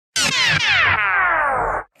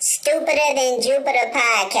Stupider Than Jupiter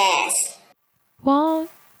podcast. Want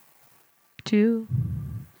you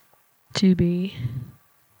to be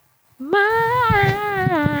mine.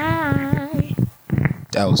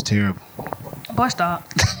 That was terrible. Boy,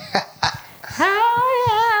 stop.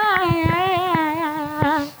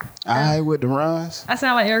 Alright with the runs. I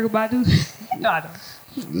sound like Erykah Badu. No, I don't.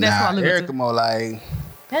 That's what I Erykah more like.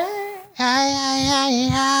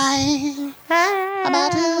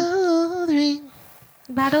 About 2, 3.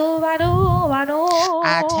 I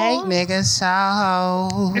take niggas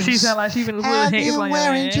so. She sound like she been Have hands you on your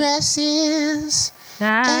wearing head. dresses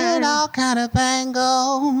and all kind of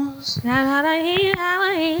bangles. Alright,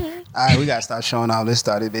 we gotta stop showing off. Let's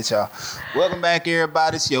start this bitch, y'all. Welcome back,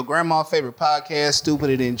 everybody. It's your grandma's favorite podcast,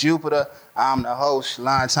 Stupider Than Jupiter. I'm the host,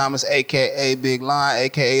 Lon Thomas, a.k.a. Big Lon,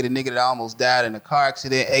 a.k.a. the nigga that almost died in a car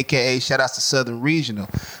accident, a.k.a. shout out to Southern Regional.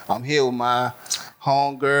 I'm here with my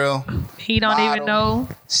homegirl. He don't even know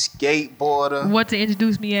Skateboarder. what to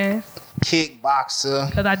introduce me as. Kickboxer.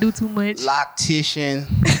 Because I do too much. Loctician.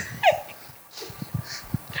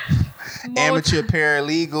 Amateur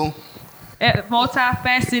paralegal.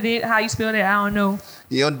 Multifaceted. How you spell that? I don't know.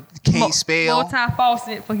 You can't spell.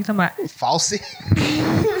 Multi-faucet. What you talking about? Faucet.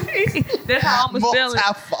 That's how I'm going to spell it.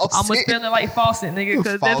 Multi-faucet. I'm going to spell it like faucet, nigga,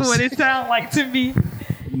 because that's what it sounds like to me.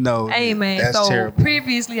 No. Hey, man. That's so terrible.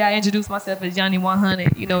 previously, I introduced myself as Johnny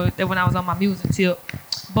 100, you know, that when I was on my music tip.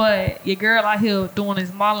 But your girl out here doing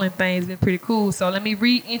this modeling thing has been pretty cool. So let me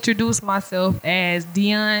reintroduce myself as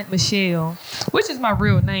Dion Michelle, which is my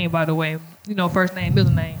real name, by the way. You know, first name,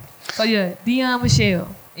 middle name. So yeah, Dion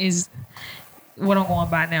Michelle is what I'm going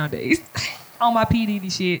by nowadays. On my P. Diddy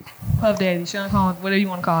shit, Puff Daddy, Sean Combs, whatever you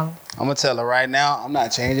want to call him. I'm going to tell her right now, I'm not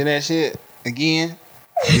changing that shit again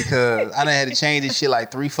because I done had to change this shit like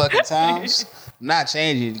 3 fucking times. I'm not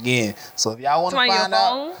changing it again. So if y'all want to find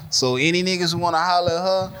out, so any niggas who want to holler at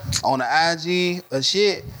her on the IG or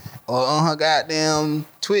shit, or on her goddamn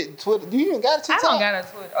Twitter. Do you even got a TikTok? I don't got a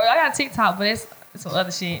Twitter. Oh, I got a TikTok, but that's some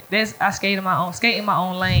other shit. I skate in my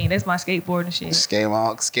own lane. That's my skateboarding shit. Skate in my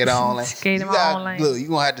own lane. Skate in my own lane. Look, you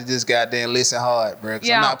gonna have to just goddamn listen hard, bro. Cause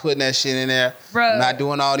I'm not putting that shit in there. Bruh. I'm not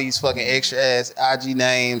doing all these fucking extra ass IG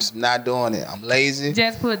names. I'm not doing it. I'm lazy.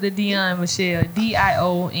 Just put the Dion Michelle,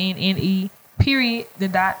 DIONNE, period, the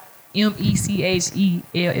dot,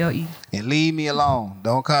 MECHELLE. And leave me alone.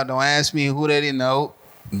 Don't ask me who that is. No.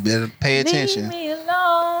 Better pay attention. Leave me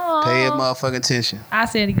alone. Pay your motherfucking attention. I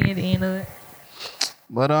said it again at the end of it.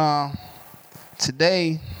 But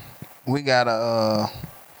today we gotta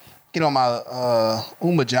get on my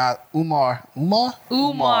Umar Johnson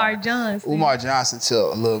tip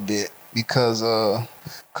a little bit because a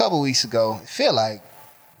couple weeks ago, it felt like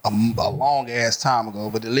a long ass time ago,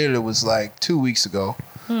 but it literally was like 2 weeks ago.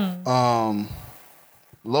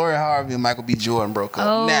 Lori Harvey and Michael B. Jordan broke up.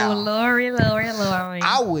 Oh, now, Lori.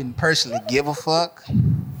 I wouldn't personally give a fuck,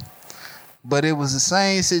 but it was the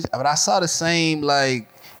same. But I saw the same like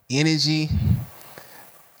energy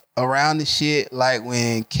around the shit like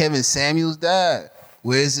when Kevin Samuels died,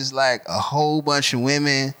 where it's just like a whole bunch of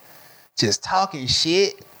women just talking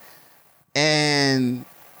shit, and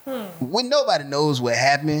when nobody knows what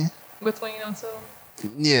happened between them two.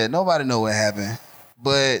 Yeah, nobody know what happened,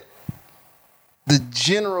 but the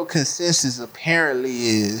general consensus apparently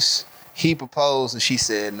is he proposed and she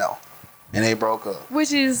said no, and they broke up.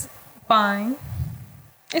 Which is fine.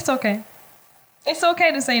 It's okay. It's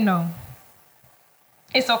okay to say no.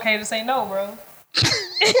 It's okay to say no, bro.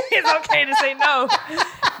 It's okay to say no.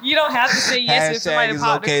 You don't have to say yes if somebody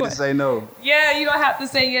popped the question. It's okay to say no. Yeah, you don't have to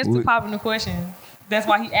say yes to popping the question. That's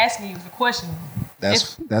why he asked me the question.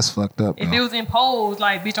 That's fucked up. If it was imposed,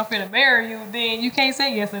 like, bitch, I'm finna marry you, then you can't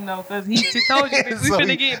say yes or no, because he just told you, bitch, we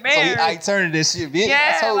finna get married. So I turned this shit, bitch.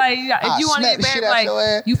 Yeah, like, if you want to get married,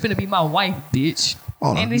 like, you finna be my wife, bitch.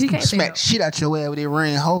 Hold on. And then she can't smack shit out your ass with that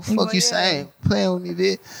ring. How the fuck you saying? Playing with me,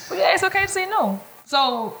 bitch. But yeah, it's okay to say no.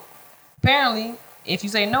 So, apparently, if you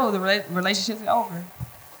say no, the relationship is over.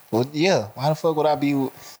 Well, yeah. Why the fuck would I be...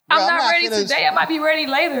 Bro, I'm not ready today. I might be ready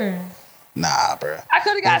later. Nah, bro. I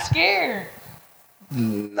could have got scared.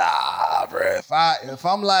 Nah, bro. If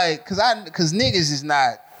I'm like... Because niggas is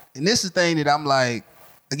not... And this is the thing that I'm like...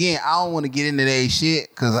 Again, I don't want to get into that shit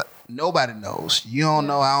because... Nobody knows. You don't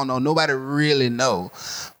know. I don't know. Nobody really know.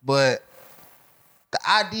 But the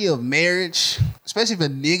idea of marriage, especially if a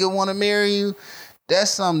nigga want to marry you,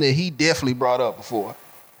 that's something that he definitely brought up before.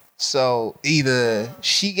 So either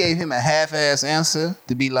she gave him a half-ass answer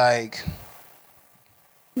to be like,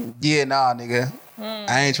 yeah, nah, nigga.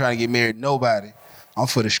 I ain't trying to get married to nobody. I'm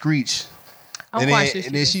for the screech. And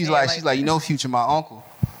then she's like, you know, Future, my uncle.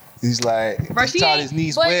 He's like, Bro, he taught his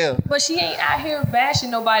niece but, well. But she ain't out here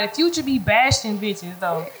bashing nobody. Future be bashing bitches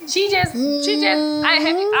though. She just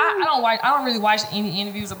I don't really watch any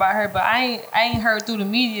interviews about her, but I ain't heard through the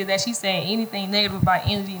media that she's saying anything negative about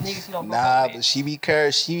any of these niggas she don't go Nah, with. but she be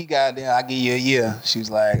cursed. She be goddamn, I give you a year. She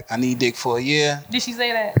was like, I need dick for a year. Did she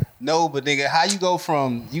say that? No, but nigga, how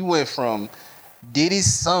you went from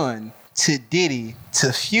Diddy's son to Diddy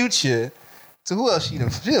to Future to who else she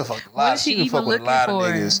done fucked a lot. What is she done even fucked with a looking lot for?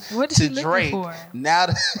 of niggas. What is to she looking Drake. for? Now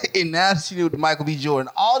that she did with Michael B.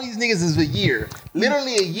 Jordan. All these niggas is a year.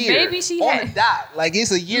 Literally a year. Maybe she on had- the dot. Like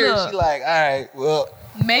it's a year. Look. She like, all right, well,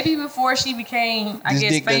 Maybe before she became, I This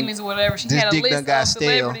guess, dick done- famous or whatever, she this had a dick list done got of stale.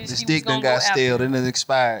 celebrities This she dick was done gonna go got stale. after. Then it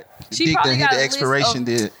expired. The She dick probably done hit got the a list expiration of-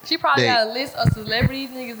 date. She probably date. got a list of celebrity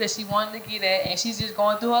niggas that she wanted to get at, and she's just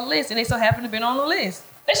going through her list, and they so happen to be on the list.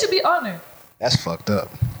 They should be honored. That's fucked up.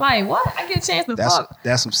 Like, what? I get a chance to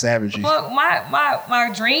That's some savagery. fuck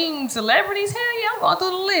my dream celebrities. Hell yeah, I'm going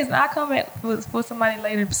through the list. I come back for somebody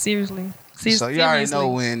later seriously. So you already know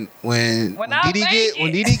when I Diddy make it.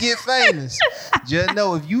 when Diddy get famous, just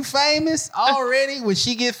know if you famous already, when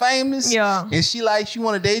she get famous, Yeah. and she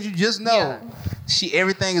want to date you, just know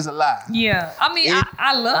everything is a lie. Yeah, I mean,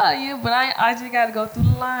 I love you, but I just got to go through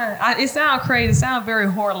the line. It sounds crazy. It sounds very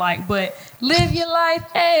whore-like, but live your life,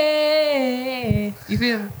 hey. You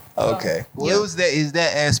feel me? Okay. Well, yeah. it was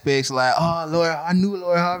that aspects like, oh, Lord, I knew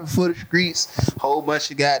Lord Harvey for the streets. Whole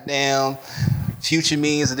bunch of goddamn future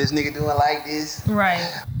memes of this nigga doing like this. Right.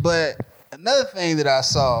 But another thing that I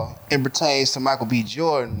saw in pertains to Michael B.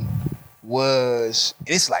 Jordan was,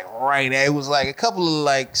 it's like right there. It was like a couple of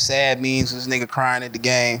like sad memes of this nigga crying at the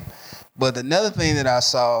game. But another thing that I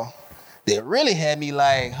saw that really had me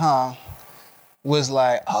like, was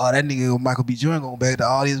like, oh, that nigga Michael B. Jordan going back to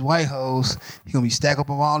all these white hoes. He gonna be stacked up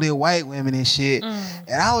on all these white women and shit.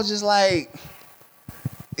 And I was just like,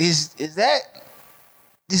 is that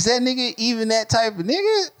nigga even that type of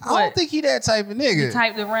nigga? I What? don't think he that type of nigga. The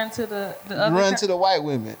type to run to the other. Run to the white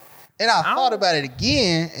women. And I thought about it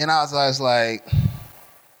again, and I was like,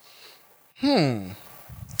 I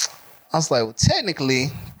was like, well, technically,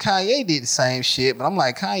 Kanye did the same shit, but I'm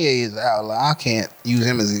like, Kanye is an outlaw. I can't use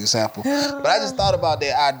him as an example. But I just thought about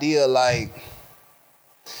that idea, like,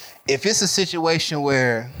 if it's a situation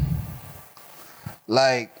where,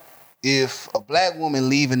 like, if a black woman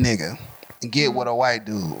leave a nigga and get with a white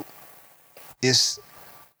dude, it's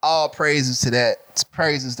all praises to that. It's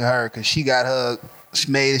praises to her because she got her. She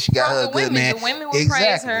made it. She got her a good man. The women will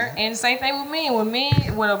praise her, and the same thing with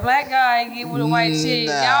men. With a black guy get with a white chick,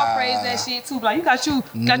 y'all praise that shit too. Like you got you,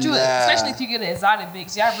 especially if you get an exotic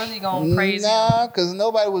bitch, y'all really gonna praise him. Nah, because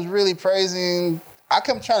nobody was really praising. I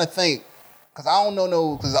kept trying to think because I don't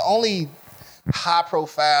know because the only high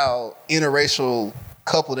profile interracial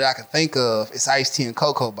couple that I can think of is Ice-T and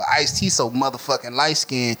Coco, but Ice-T so motherfucking light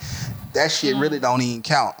skinned that shit really don't even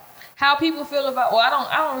count. How people feel about? Well,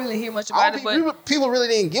 I don't really hear much about it, but people really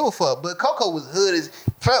didn't give a fuck. But Coco was hood as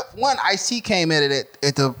one. Ice-T came at it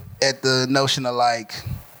at the notion of like,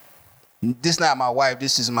 this not my wife,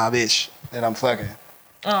 this is my bitch that I'm fucking.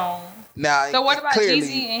 oh. Now, So what about clearly,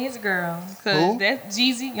 Jeezy and his girl? Who? Because that's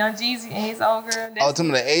Jeezy, young Jeezy and his old girl. That's some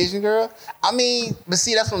of the Asian girl. I mean, but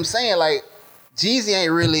see, that's what I'm saying. Like, Jeezy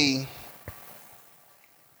ain't really.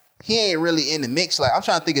 He ain't really in the mix. Like, I'm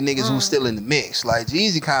trying to think of niggas who's still in the mix. Like,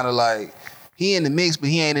 Jeezy kind of like, he in the mix, but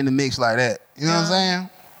he ain't in the mix like that. You know what I'm saying?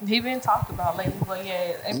 He been talked about lately, but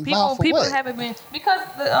yeah, and About for people what? haven't been because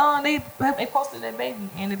they posted that baby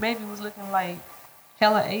and the baby was looking like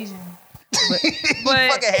hella Asian. But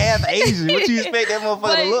Fucking half Asian. What you expect that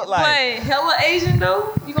motherfucker to look like? But hella Asian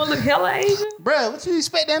though, you gonna look hella Asian? Bruh, what you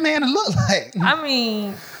expect that man to look like? I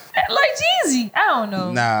mean, like Jeezy. I don't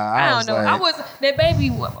know. Nah, I don't know. like-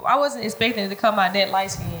 I wasn't expecting it to come out that light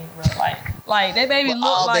skin, bro. Like that baby But look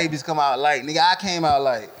all like. babies come out like, nigga, I came out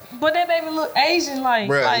like, But that baby look Asian, like.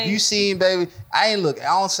 bruh, like, if you seen baby, I ain't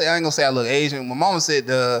gonna say I look Asian. My mama said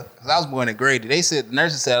cause I was born in Grady. They said the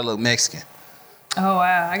nurses said I look Mexican. Oh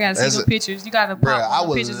wow, I gotta see That's some a- pictures. You gotta Bruh, pop I one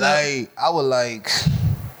was pictures up.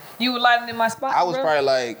 You were lighting in my spot. I was bro? probably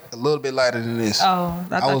like a little bit lighter than this. Oh,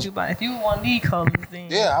 I thought was- you about if you want these colors,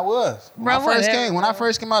 then Yeah, I was. Bro, When I whatever,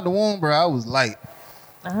 first came out the womb, bro, I was light.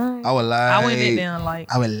 Alright. I was light. I went it down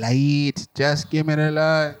like. I was light. Just give me the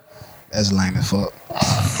light. That's lame as fuck.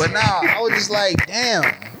 But now I was just like, damn.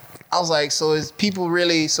 I was like, so is people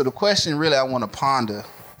really? So the question really I want to ponder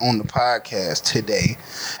on the podcast today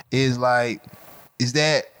is like, is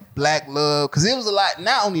that black love? Because it was a lot.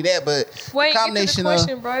 Not only that, but Wait, the combination get to the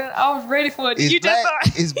question, bro. I was ready for it. is You black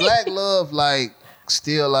just is black love like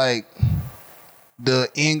still like the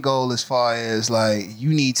end goal as far as like you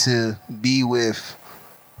need to be with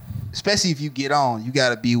especially if you get on, you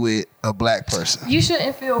gotta be with a black person. You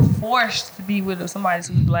shouldn't feel forced to be with somebody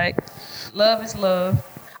who's black. Love is love.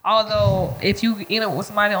 Although, if you end up with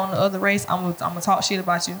somebody on the other race, I'm gonna talk shit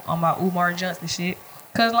about you on my Umar Johnson shit.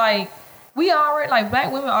 Cause like we already like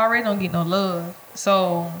black women already don't get no love.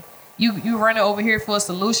 So you running over here for a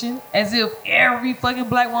solution as if every fucking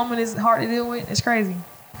black woman is hard to deal with. It's crazy.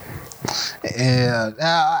 Yeah,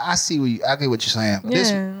 I see I get what you're saying.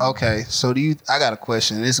 Yeah. Okay, so I got a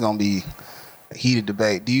question. This is gonna be a heated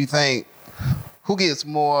debate. Do you think who gets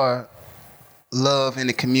more love in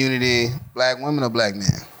the community, black women or black men?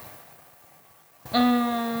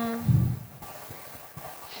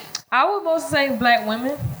 I would most say black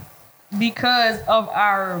women because of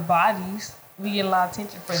our bodies. We get a lot of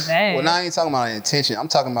attention for that. Well, now I ain't talking about intention. I'm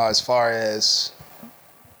talking about as far as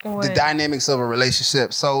What? the dynamics of a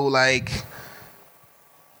relationship. So like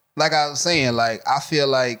I was saying, like I feel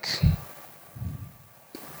like,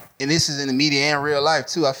 and this is in the media and real life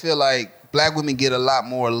too, I feel like black women get a lot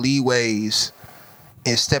more leeways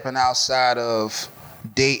in stepping outside of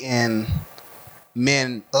dating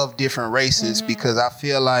men of different races because I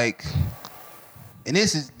feel like, and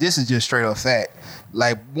this is just straight up fact,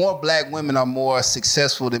 like more black women are more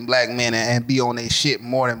successful than black men and be on their shit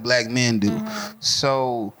more than black men do.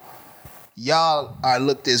 So y'all are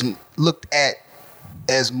looked at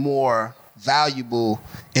as more valuable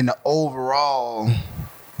in the overall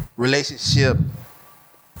relationship.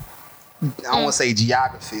 I don't want to say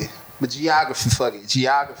geography, but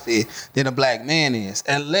geography than a black man is.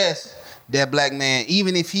 Unless that black man,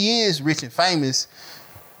 even if he is rich and famous,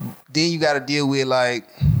 then you got to deal with like,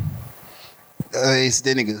 is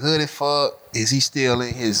that nigga hood as fuck? Is he still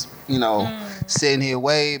in his, sitting here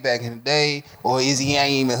way back in the day? Or is he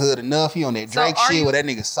ain't even hood enough? He on that Drake shit where that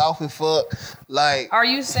nigga soft as fuck? Like, are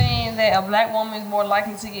you saying that a black woman is more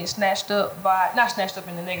likely to get snatched up by, not snatched up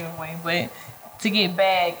in a negative way, but to get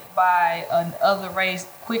bagged by another race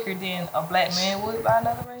quicker than a black man would by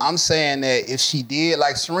another race? I'm saying that if she did,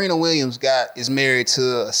 like Serena Williams is married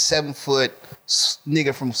to a 7-foot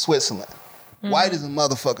nigga from Switzerland. White as a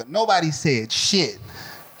motherfucker. Nobody said shit.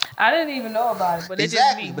 I didn't even know about it, but it's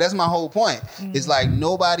exactly. just me. But that's my whole point. It's like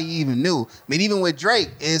nobody even knew. I mean, even with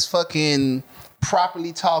Drake, is fucking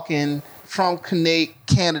properly talking from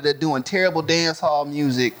Canada, doing terrible dance hall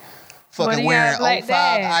music, fucking wearing 05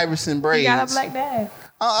 Iverson braids. He got a black dad.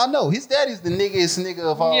 I know. His daddy's the niggaest nigga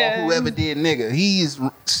of all whoever did nigga. He's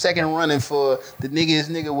second running for the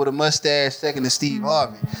niggaest nigga with a mustache, second to Steve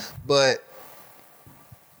Harvey. But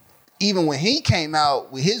even when he came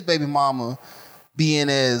out with his baby mama being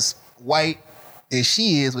as white as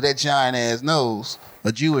she is with that giant ass nose,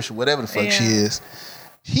 or Jewish or whatever the fuck she is,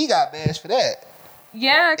 he got bashed for that.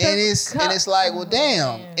 Yeah, and it's like, well,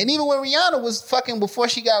 damn. And even when Rihanna was fucking before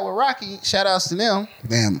she got with Rocky, shout outs to them.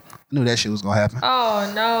 Damn, I knew that shit was gonna happen.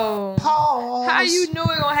 Oh no! Pause. How you knew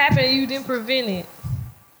it gonna happen and you didn't prevent it,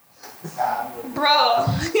 bro?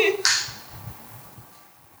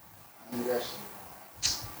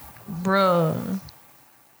 Bruh.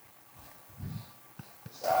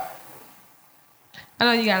 I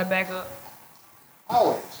know you gotta back up.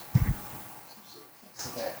 Always.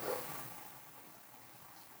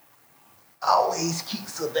 Always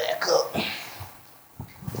keeps her back up.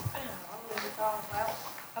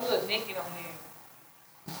 I look naked on there.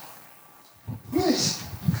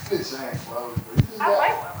 I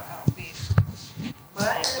like my outfit, but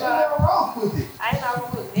I ain't wrong with it. I ain't not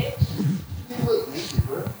gonna look naked. You look naked,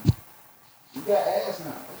 bro. You got ass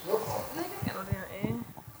now. That's your fault. I got no damn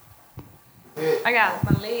ass. I got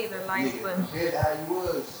my legs are nice, but compared to how you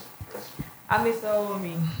was. I miss the old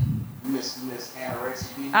me. You miss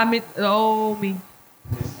anorexia. I miss the old me.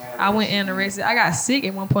 I went anorexic. I got sick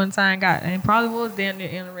at one point in time. And probably was damn near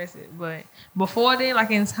anorexic. But before then,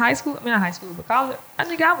 like in high school, not high school, but college, I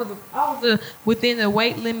think I was within the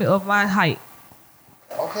weight limit of my height.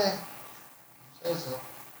 Okay. Say so.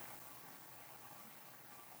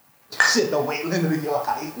 Shit, the weight limit of your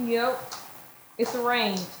height. Yep. It's a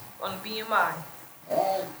range on the BMI.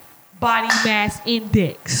 Body mass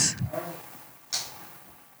index.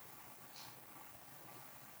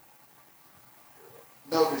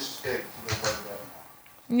 No disrespect to the brother.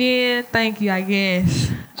 Yeah, thank you, I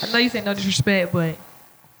guess. I know you say no disrespect, but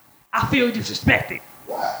I feel disrespected.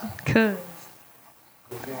 Why? Cause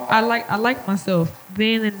I like myself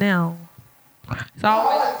then and now. So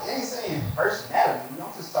I ain't saying personality.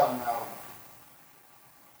 I'm just talking about.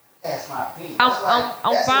 That's my opinion.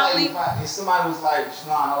 I'm finally. Like if somebody was like, Shalon,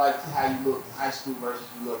 I like how you look in high school versus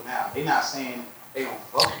you look now. They're not saying they don't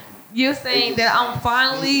fuck with you. You're saying that I'm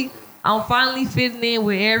finally I'm finally fitting in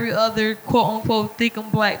with every other quote unquote thick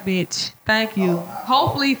and black bitch. Thank you.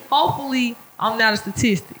 Hopefully, I'm not a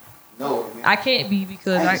statistic. No, man. I can't be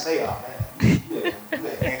because I ain't say all that. You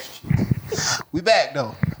had extra shit. We back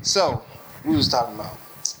though. So we was talking about.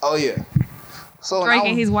 Oh yeah. So Drake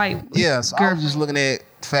and his wife. Yeah. So I was just looking at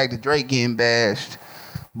the fact that Drake getting bashed,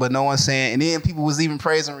 but no one's saying. And then people was even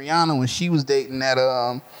praising Rihanna when she was dating that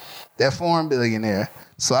foreign billionaire.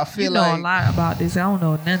 So I feel you know like a lot about this. I don't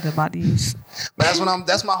know nothing about these. But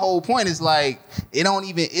that's my whole point. Is like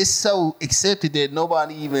it's so accepted that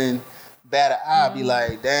nobody even bat an eye. Be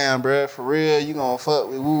like, damn, bro, for real, you gonna fuck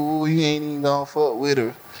with woo? You ain't even gonna fuck with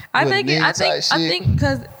her. I think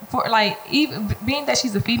because for like even being that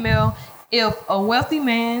she's a female, if a wealthy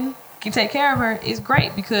man can take care of her, it's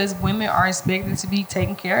great because women are expected to be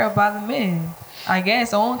taken care of by the men. I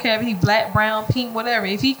guess I don't care if he black, brown, pink, whatever.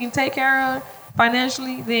 If he can take care of her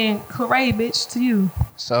financially, then hooray, bitch, to you.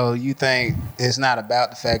 So you think it's not about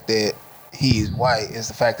the fact that he's white, it's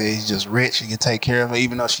the fact that he's just rich and can take care of her,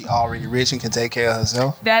 even though she already rich and can take care of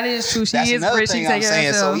herself? That is true. She That's is another rich thing and I'm take care saying.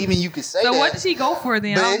 of herself. So even you could say so that. what did she go for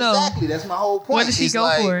then? But I don't know. exactly, that's my whole point. What did she go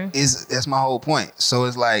for? That's my whole point. So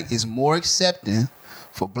it's like it's more accepting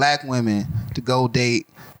for black women to go date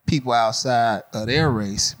people outside of their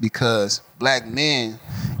race because black men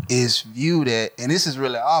is viewed at, and this is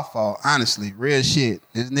really our fault, honestly, real shit.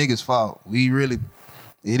 This nigga's fault.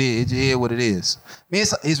 It is what it is. I mean,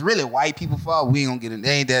 it's really white people's fault. We ain't gonna get it.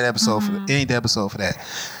 Ain't that episode for that.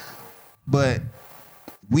 But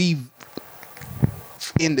we've,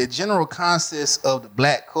 in the general context of the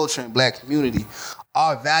black culture and black community,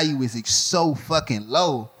 our value is so fucking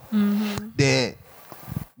low that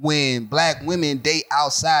when black women date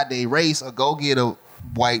outside their race or go get a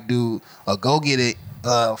white dude or go get a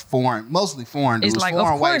mostly foreign dudes, it's like,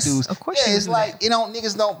 foreign of white course, dudes. Of course yeah, it's like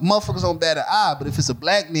motherfuckers don't bat an eye. But if it's a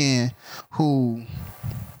black man who,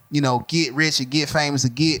 get rich and get famous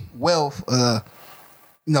and get wealth,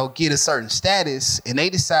 get a certain status, and they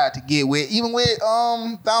decide to get with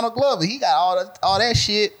Donald Glover, he got all that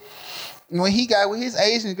shit. When he got with his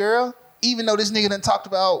Asian girl, even though this nigga done talked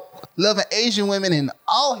about loving Asian women in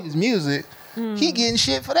all his music, he getting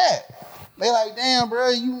shit for that. They like, damn, bro,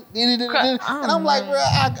 you did it. And I'm like, bro,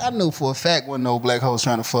 I know for a fact wasn't no black hoes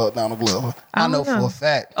trying to fuck Donald Glover. I know for a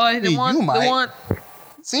fact. Oh, the one.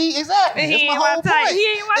 See, exactly. He That's my ain't whole my type. point.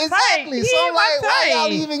 He ain't my type. Exactly. So I'm like, why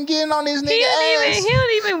y'all even getting on this nigga ass? He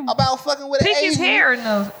don't even about fucking with an pick Asian? his hair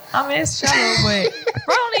enough. I mean, it's shallow, but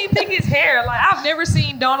bro don't even pick his hair. Like, I've never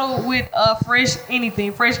seen Donald with a fresh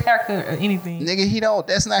haircut or anything. Nigga, he don't.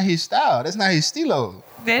 That's not his style. That's not his stilo.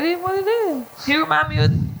 That is what it is. He remind me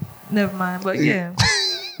of. Never mind, but yeah.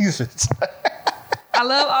 I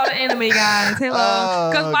love all the anime guys. Hello.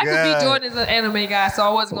 Because Michael B. Jordan is an anime guy, so I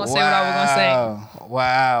wasn't going to say what I was going to say.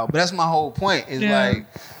 Wow. But that's my whole point. Is like,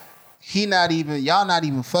 y'all not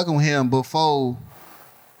even fucking with him before,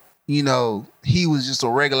 he was just a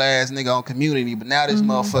regular ass nigga on Community. But now this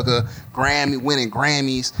motherfucker winning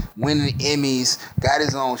Grammys, winning Emmys, got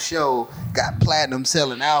his own show, got platinum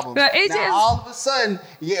selling albums. But all of a sudden,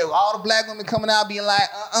 all the black women coming out being like,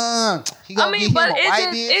 he gonna get him a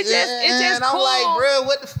white bitch. And I'm cool. like, bro,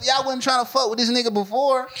 y'all wasn't trying to fuck with this nigga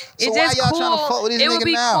before. So why y'all trying to fuck with this nigga now? It would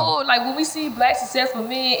be cool. Like, when we see black successful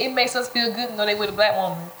men, it makes us feel good to know they with a black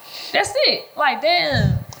woman. That's it. Like,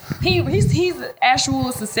 damn. He's an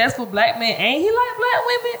actual successful black man and he like black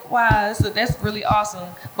women. Wow, that's really awesome.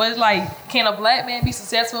 But it's like, can a black man be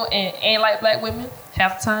successful and like black women?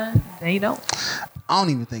 Half the time, they don't. I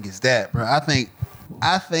don't even think it's that, bro. I think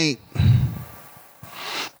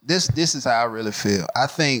this is how I really feel. I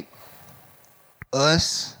think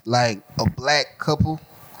us, like a black couple,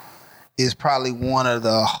 is probably one of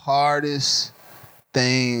the hardest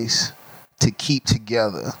things to keep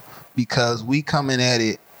together because we coming at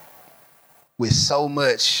it with so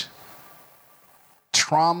much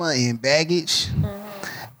trauma and baggage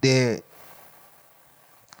that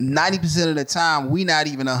 90% of the time we not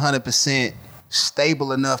even 100%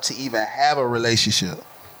 stable enough to even have a relationship.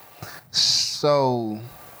 So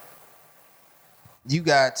you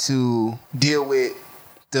got to deal with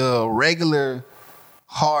the regular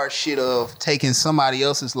hard shit of taking somebody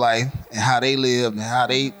else's life and how they live and how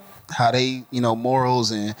they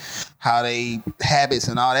morals and how they habits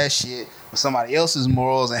and all that shit, with somebody else's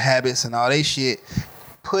morals and habits and all that shit,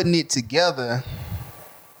 putting it together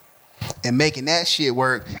and making that shit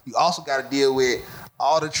work. You also got to deal with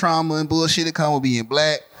all the trauma and bullshit that come with being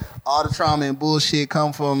black. All the trauma and bullshit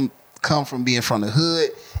come from being from the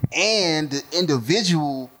hood, and the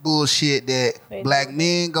individual bullshit that black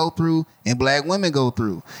men go through and black women go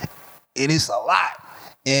through. And it's a lot.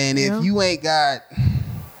 And if you ain't got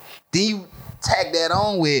Then you tag that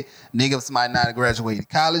on with niggas might not have graduated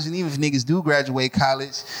college, and even if niggas do graduate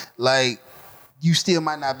college, like you still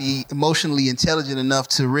might not be emotionally intelligent enough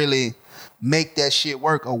to really make that shit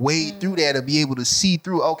work or wade through that or be able to see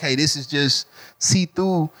through, okay, this is just see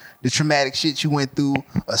through the traumatic shit you went through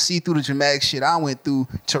or see through the traumatic shit I went through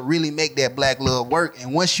to really make that black love work.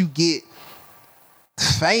 And once you get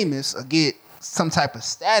famous or get some type of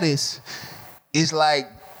status, it's like,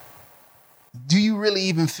 do you really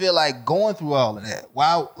even feel like going through all of that?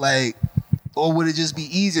 Wow, like, or would it just be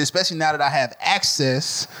easier, especially now that I have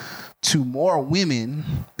access to more women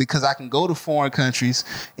because I can go to foreign countries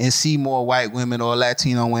and see more white women or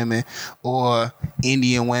Latino women or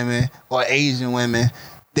Indian women or Asian women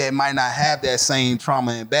that might not have that same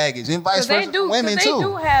trauma and baggage, and vice versa for women too. They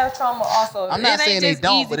do have trauma also. I'm not saying they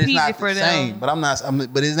don't, but it's not the same. But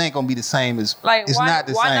but it ain't gonna be the same as like. It's not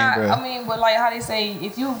the same, bro. I mean, but like how they say,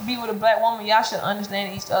 if you be with a black woman, y'all should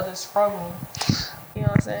understand each other's struggle. You know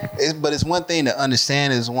what I'm saying? But it's one thing to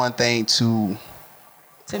understand. It's one thing to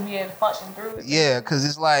be able to function through it. Yeah, because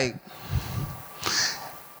it's like,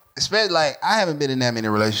 especially like I haven't been in that many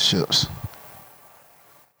relationships,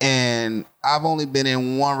 and I've only been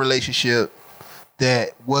in one relationship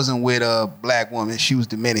that wasn't with a black woman. She was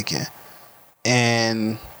Dominican,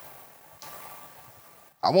 and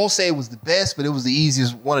I won't say it was the best, but it was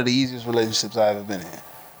one of the easiest relationships I've ever been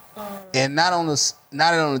in. And not on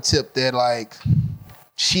the tip that like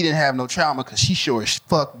she didn't have no trauma, because she sure as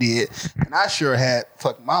fuck did. And I sure had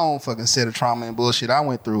my own fucking set of trauma and bullshit I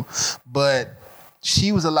went through. But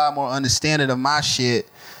she was a lot more understanding of my shit,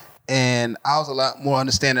 and I was a lot more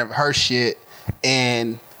understanding of her shit,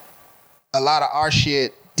 and a lot of our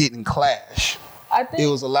shit didn't clash. I think it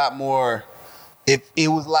was a lot more, if it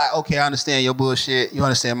was like, okay, I understand your bullshit, you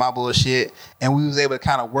understand my bullshit, and we was able to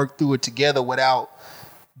kind of work through it together without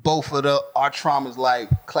both of our traumas like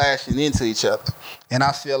clashing into each other. And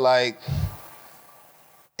I feel like,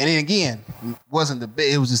 and then again, wasn't the best.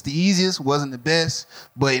 It was just the easiest, wasn't the best.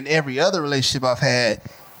 But in every other relationship I've had,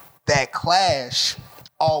 that clash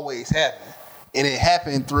always happened, and it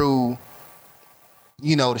happened through,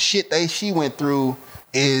 the shit she went through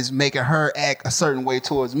is making her act a certain way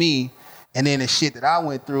towards me, and then the shit that I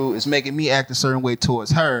went through is making me act a certain way towards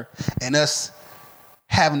her, and us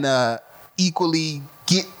having to equally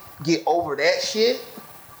get over that shit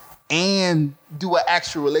and do an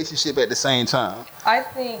actual relationship at the same time. I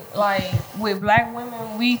think like with black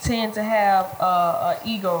women, we tend to have an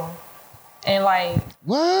ego, and like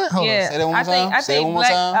what? Hold on, say that one more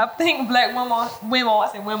time. I think black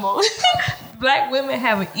women. Black women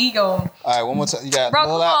have an ego. All right, one more time. You got bro,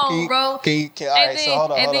 come on, bro. All right, so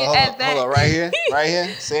hold on, right here.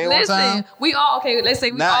 Say it one time. Listen, we all okay. Let's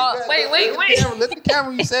say we all. Wait. Look at the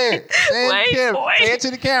camera. You say it. Say it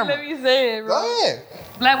to the camera. Let me say it, bro. Go ahead.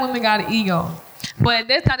 Black women got an ego, but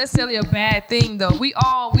that's not necessarily a bad thing, though. We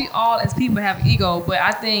all as people have an ego, but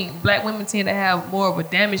I think black women tend to have more of a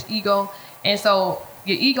damaged ego, and so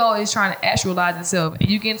your ego is trying to actualize itself, and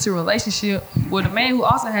you get into a relationship with a man who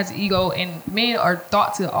also has an ego, and men are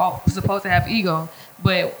supposed to have ego,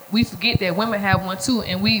 but we forget that women have one too,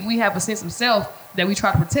 and we have a sense of self that we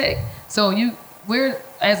try to protect. So we're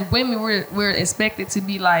as women, we're expected to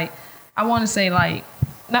be like, I want to say like,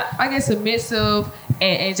 not I guess submissive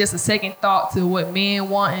and just a second thought to what men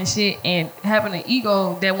want and shit, and having an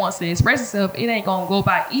ego that wants to express itself, it ain't gonna go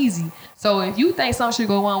by easy. So if you think something should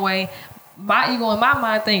go one way, my ego in my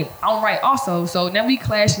mind think I'm right also. So now we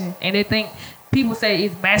clashing, and they think people say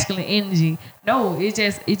it's masculine energy. No, it's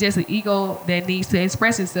just an ego that needs to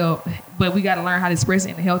express itself, but we got to learn how to express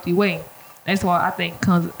it in a healthy way. That's why I think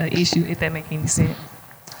comes an issue, if that makes any sense.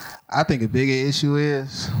 I think a bigger issue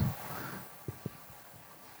is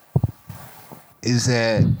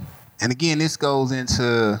that, and again, this goes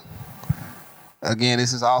into,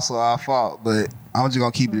 this is also our fault, but I'm just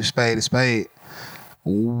gonna keep it a spade.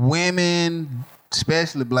 Women,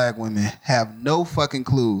 especially black women, have no fucking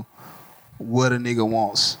clue what a nigga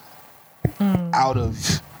wants out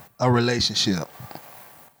of a relationship.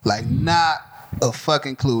 Like, not a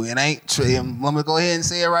fucking clue. It ain't. I'm gonna go ahead and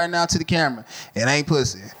say it right now to the camera. It ain't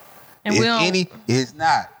pussy. And it's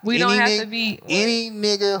not. We don't have to be any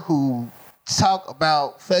nigga who talk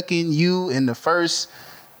about fucking you in the first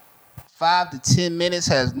 5 to 10 minutes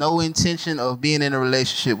has no intention of being in a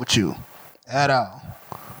relationship with you at all.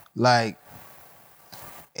 Like,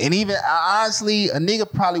 and even honestly, a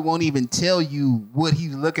nigga probably won't even tell you what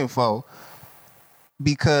he's looking for,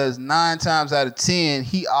 because 9 times out of 10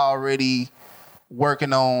 he already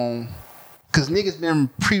working on, because niggas been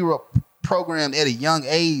programmed at a young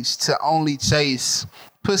age to only chase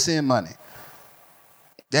pussy and money.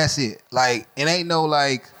 That's it. Like, it ain't no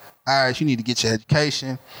like, all right, you need to get your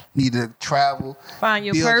education, need to travel, Find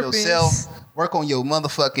your build purpose. yourself, work on your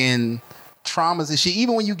motherfucking traumas and shit.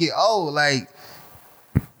 Even when you get old, like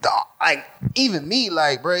even me,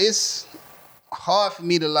 like, bro, it's hard for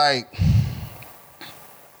me to like.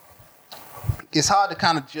 It's hard to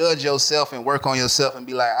kind of judge yourself and work on yourself and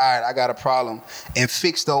be like, all right, I got a problem and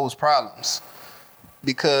fix those problems.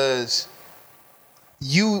 Because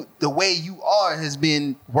the way you are has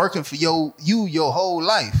been working for your whole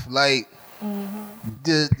life. Like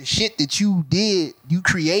the shit that you did, you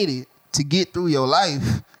created to get through your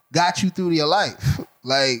life, got you through your life.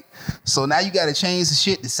 Like, so now you got to change the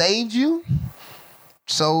shit that saved you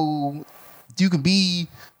so you can be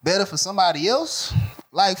better for somebody else.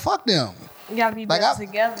 Like, fuck them. You gotta be Like, better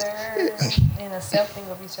together and accepting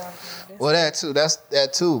of each other. Well, that too. That's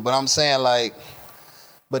that too. But I'm saying, like,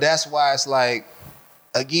 but that's why it's like,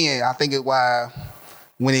 again, I think it's why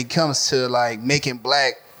when it comes to like making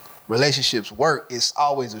black relationships work, it's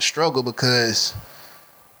always a struggle because,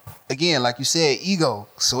 again, like you said, ego.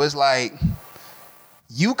 So it's like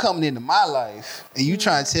you coming into my life and you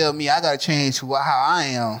trying to tell me I gotta change how I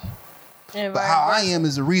am. And But how I am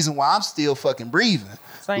is the reason why I'm still fucking breathing.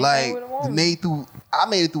 Same Like, thing with a woman. I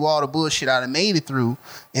made it through all the bullshit I done made it through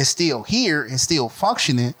and still here and still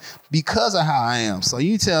functioning because of how I am. So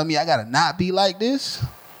you tell me I gotta not be like this?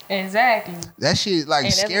 Exactly. That shit is like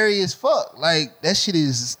And that's- scary as fuck. Like that's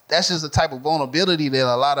just the type of vulnerability that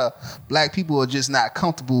a lot of black people are just not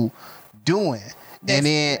comfortable doing. And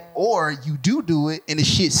then, or you do it, and the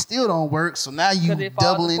shit still don't work. So now you 'Cause it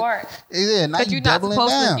falls doubling. apart. Yeah, now you you're not doubling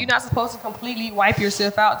supposed down. to. You're not supposed to completely wipe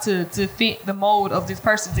yourself out to fit the mold of this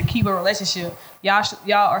person to keep a relationship. Y'all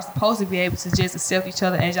are supposed to be able to just accept each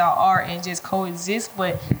other as y'all are and just coexist.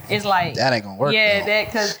 But it's like That ain't gonna work, Yeah, though.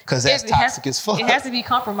 that 'Cause that's toxic as fuck. It has to be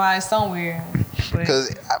compromised somewhere. But-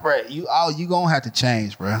 Because, bro, you gonna have to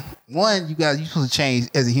change, bro. One, you supposed to change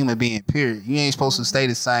as a human being. Period. You ain't supposed to stay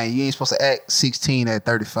the same. You ain't supposed to act 16 at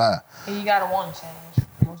 35. and you gotta want to change.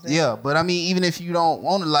 Most definitely. Yeah, but I mean, even if you don't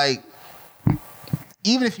want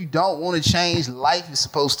to change, life is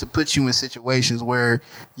supposed to put you in situations where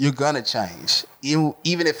you're gonna change. Even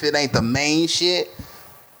if it ain't the main shit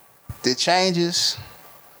that changes,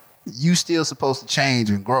 you still supposed to change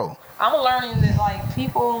and grow. I'm learning that like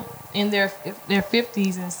people in their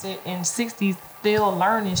 50s and 60s still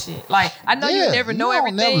learning shit. Like I know you never know don't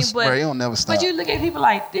everything, never, but bro, you don't never stop. But you look at people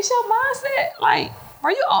like, this your mindset? Like, bro,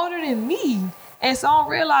 you older than me. And so I'm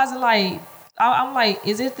realizing, like, I'm like,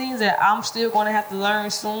 is it things that I'm still going to have to learn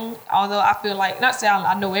soon? Although I feel like, not saying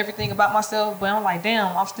I know everything about myself, but I'm like,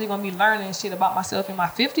 damn, I'm still going to be learning shit about myself in my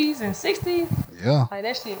 50s and 60s. Yeah. Like,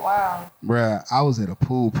 that shit, wow. Bruh, I was at a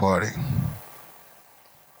pool party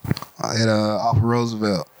off of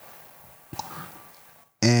Roosevelt.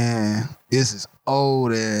 And this is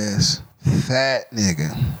old ass fat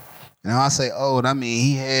nigga. And when I say old, I mean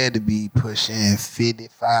he had to be pushing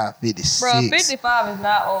 55, 56. Bro, 55 is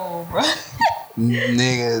not old, bro.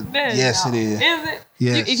 Nigga, That is yes not it is. old. Is it?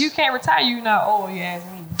 Yes. If you can't retire, you're not old, you ask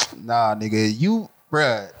me. Nah, nigga,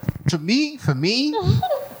 bruh,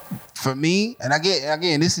 for me, and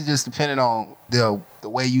again, this is just depending on the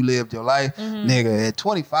way you lived your life. Nigga, at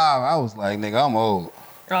 25, I was like, nigga, I'm old.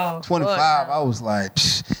 Oh, 25, I was like,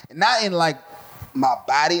 psh. Not in like my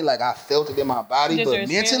body, like I felt it in my body, Just but your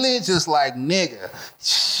mentally, experience? just like, nigga,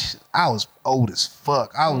 I was old as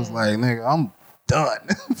fuck. I was like, nigga, I'm done.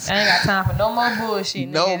 I ain't got time for no more bullshit.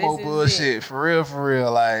 No nigga. more This is bullshit, it. for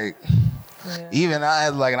real. Like, Yeah. even I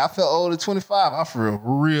had like, and I felt old at 25. I feel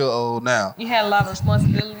real old now. You had a lot of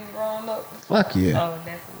responsibilities growing up. Fuck yeah. Oh,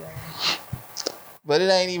 definitely. But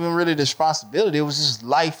it ain't even really the responsibility. It was just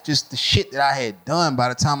life, just the shit that I had done. By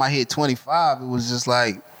the time I hit 25, it was just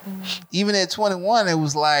like, even at 21, it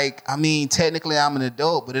was like, I mean, technically I'm an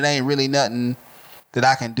adult, but it ain't really nothing that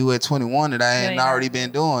I can do at 21 that I hadn't already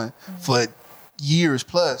been doing for years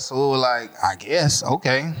plus. So it was like, I guess,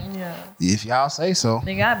 okay, Yeah. if y'all say so.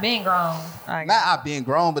 Nigga, I been grown. Not I've been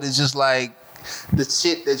grown, but it's just like the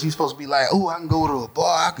shit that you supposed to be like, oh, I can go to a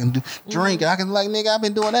bar, I can drink, and I can like, nigga, I've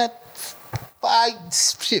been doing that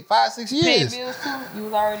 5-6 Pay years. bills too? You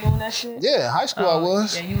was already doing that shit? Yeah, high school I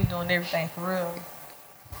was. Yeah, you was doing everything for real.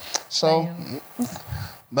 So,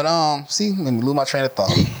 but see, let me lose my train of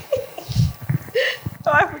thought.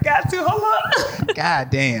 Oh, I forgot to. Hold on. God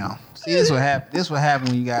damn. See, this what happened. This what happened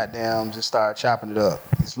when you goddamn just start chopping it up.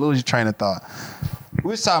 Just lose your train of thought. We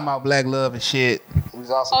was talking about black love and shit. We was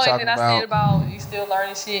also And talking then I said about you still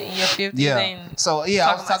learning shit in your 50s. yeah. And So yeah,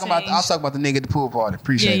 I was talking about the nigga at the pool party.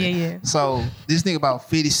 Appreciate it. Yeah. So this nigga about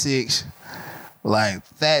 56, like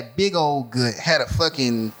fat, big old good, had a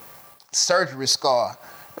fucking surgery scar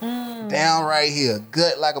Down right here.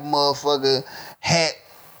 Gut like a motherfucker. Hat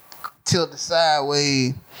tilted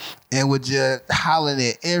sideways. And was just hollering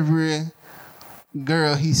at every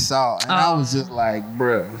girl he saw. And I was just like,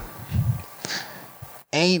 bruh.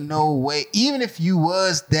 Ain't no way. Even if you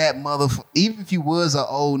was that motherfucker, even if you was an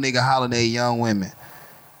old nigga hollering at young women,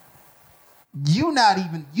 you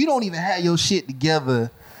don't even have your shit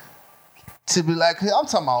together to be like, I'm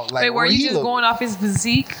talking about like. Wait, were you just going off his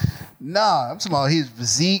physique? Nah, I'm talking about his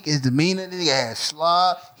physique, his demeanor. Nigga had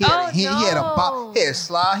slob. He had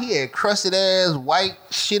slob. He had crusted ass white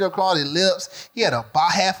shit across his lips. He had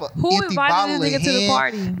half an empty bottle in hand. To the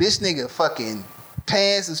party? This nigga fucking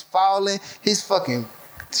pants is falling. His fucking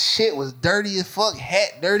shit was dirty as fuck.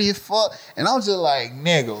 Hat dirty as fuck. And I was just like,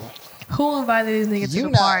 nigga. Who invited this nigga to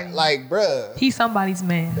the party? Like, bruh. He's somebody's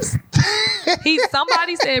man.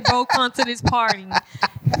 Somebody said, bro, come to this party.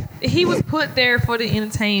 He was put there for the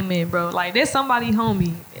entertainment, bro. Like, there's somebody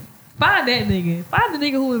homie. Find that nigga. Find the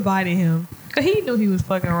nigga who invited him. Because he knew he was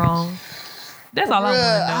fucking wrong. That's all I want to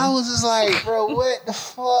know. I was just like, bro, what the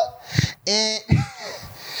fuck? And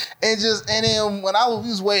then when we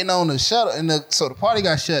was waiting on the shuttle, so the party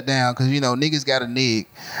got shut down because, niggas got a nig.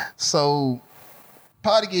 So,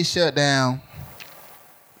 party gets shut down.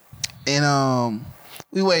 And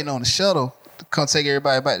we waiting on the shuttle to come take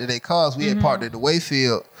everybody back to their cars. We had parked at the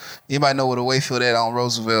Wayfield. Anybody know where the Wayfield at on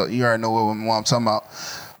Roosevelt? You already know what I'm talking about.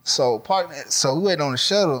 So we waited on the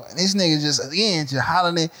shuttle, and this nigga just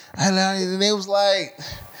hollering, and it was like,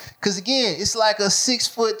 cause again, it's like a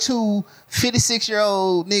 6'2",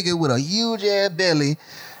 56-year-old nigga with a huge ass belly,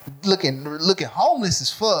 looking homeless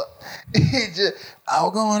as fuck. It just all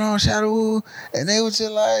going on Shadow, and they was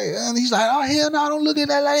just like, and he's like, oh hell no, don't look at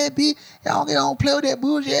that like that, bitch. Y'all don't play with that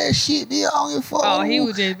bullshit ass shit, bitch. I don't give a fuck. Oh, he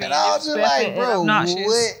was just being, and I was just like, bro,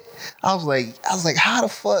 what? I was like, how the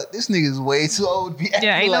fuck? This nigga's way too old to be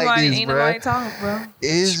acting like this, bro. Nobody talking, bro.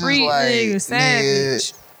 It's Street just like, nigga,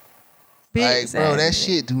 savage. Like, savage. Bro, that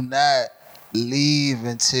shit do not leave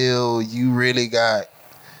until you really got.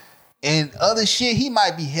 And other shit, he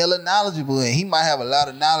might be hella knowledgeable and he might have a lot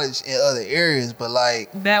of knowledge in other areas, but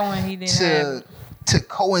like that one he didn't have. To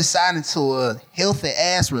coincide into a healthy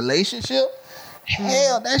ass relationship.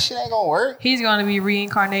 Hell, that shit ain't gonna work. He's gonna be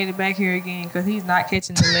reincarnated back here again because he's not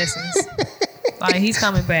catching the lessons. Like, he's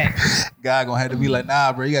coming back. God gonna have to be like,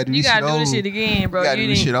 nah, bro, you gotta do this shit again, bro. You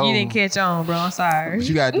didn't catch on, bro. I'm sorry. But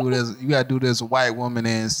you gotta do this white woman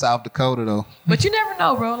in South Dakota though. But you never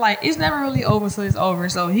know, bro. Like, it's never really over till it's over.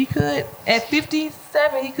 So he could, at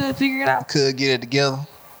 57, he could figure it out. Could get it together.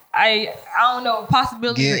 I don't know.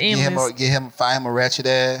 Possibilities are endless. Find him a ratchet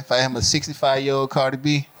ass. Find him a 65-year-old Cardi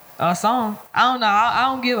B. A song. I don't know.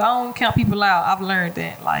 I don't count people out. I've learned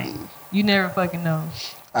that. Like, you never fucking know.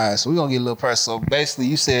 All right, so we're gonna get a little personal. So basically,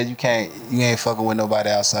 you said you ain't fucking with nobody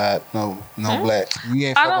outside. No black. You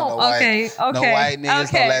ain't fucking with no white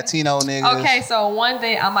niggas, no Latino niggas. Okay, so one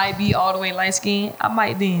day I might be all the way light skinned. I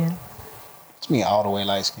might then. What you mean all the way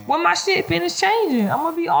light skinned? When my shit finish changing, I'm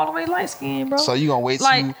gonna be all the way light skinned, bro. So you gonna wait till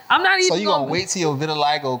I'm not even. So you gonna wait till your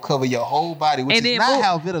vitiligo cover your whole body, which is not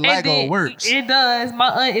how vitiligo works. It does. My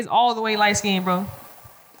aunt is all the way light skinned, bro.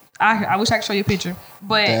 I wish I could show you a picture,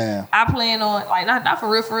 but damn. I plan on, like, not for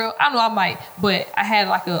real. I know I might, but I had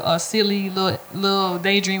like a silly little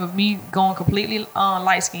daydream of me going completely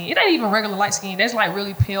light skin. It ain't even regular light skin. That's like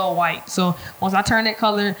really pale white. So once I turn that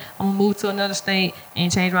color, I'm gonna move to another state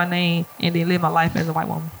and change my name and then live my life as a white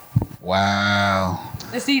woman. Wow.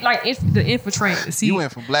 See, like, it's the infiltrate. See, you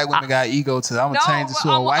went from black women got ego to I'm gonna change this to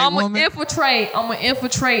a white woman. I'm gonna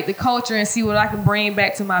infiltrate the culture and see what I can bring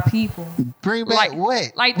back to my people. Bring back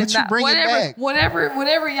what? Like what you bringing back?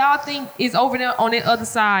 Whatever y'all think is over there on the other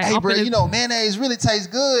side. Hey, bro, mayonnaise really tastes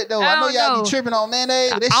good though. I know y'all be tripping on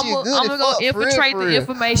mayonnaise. That shit good. I'm gonna go infiltrate the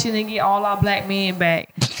information and get all our black men back.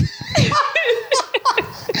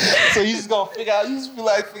 So you just gonna figure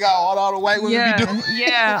out all the white women be doing.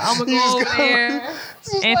 Yeah, I'm gonna go over there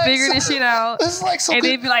and figure this shit out. It's like so. And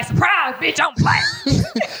then be like, surprise, bitch, I'm black.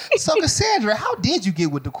 So Cassandra, how did you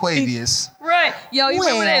get with the Quavius? Right. Yo, you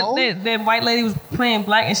remember that white lady was playing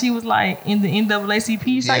black and she was like in the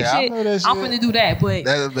NAACP type shit? I'm finna do that, but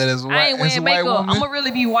that is white. I ain't wearing makeup. I'm gonna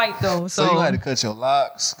really be white though. So you had to cut your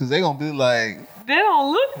locks because they gonna be like, they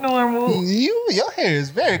don't look normal. Your hair is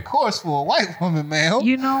very coarse for a white woman, man.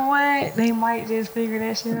 You know what? They might just figure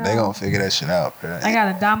that shit out. They gonna figure that shit out, bro. I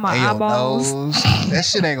gotta dye my eyeballs. That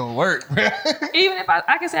shit ain't gonna work, bro. Even if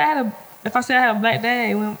I can say I had a black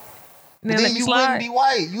dad, then you wouldn't be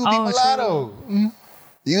white. You'd be mulatto. Mm-hmm.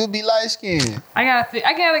 You'll be light skinned. I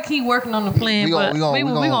gotta keep working on the plan, We but gonna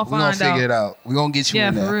we gonna find figure out. it out. We gonna get you Yeah,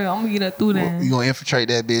 in there. for real. I'm gonna get her through that We gonna infiltrate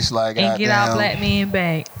that bitch like and get goddamn. our black men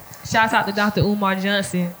back. Shouts out to Dr. Umar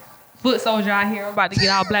Johnson, foot soldier out here. I'm about to get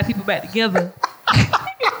our black people back together.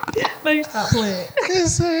 Let me stop playing.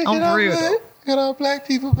 I'm for real though. Get our black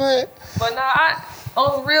people back. But nah,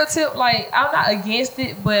 on the real tip, like I'm not against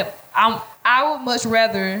it, but I would much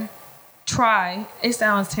rather try. It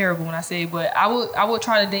sounds terrible when I say it, but I would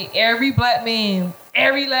try to date every black man,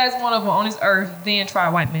 every last one of them on this earth, then try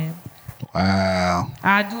a white man. Wow.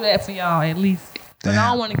 I do that for y'all at least. Cause I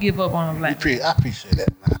don't want to give up on a black man. I appreciate that,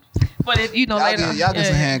 man. But if you know Y'all later, get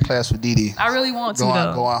some hand claps for Didi. I really want to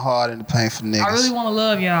though. Going hard in the paint for niggas. I really want to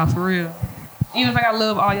love y'all for real. Even if I gotta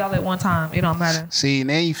love all y'all at one time, it don't matter. See,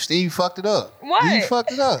 then you fucked it up. What? You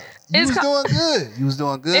fucked it up. You was doing good. You was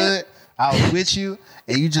doing good. I was with you,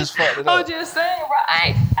 and you just fucked it I'm up. just saying, bro.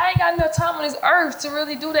 I ain't got enough time on this earth to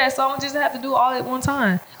really do that, so I'm just have to do all at one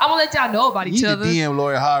time. I'm gonna let y'all know about each You other. could DM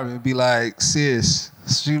Lori Harvey and be like, sis.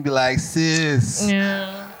 She would be like, sis.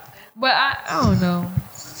 Yeah, but I don't know.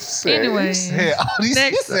 Anyway, he said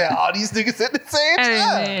all these niggas at the same Hey,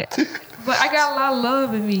 time. man. But I got a lot of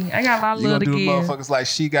love in me. I got a lot of You love gonna to do give. motherfuckers like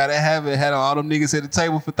She Gotta Have It, had all them niggas at the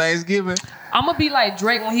table for Thanksgiving. I'm gonna be like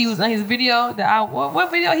Drake when he was on his video.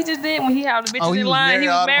 What video he just did when he had the bitches Oh, he in was line? He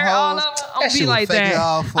was married married all all them of them. hoes? I'm That gonna be shit was like fake as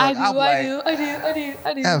all that. fuck. I I'm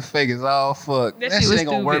like, do. That fake as all fuck. That That shit shit was ain't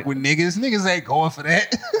gonna work stupid. with niggas. Niggas ain't going for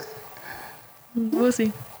that. We'll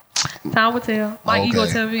see. Time will tell. My ego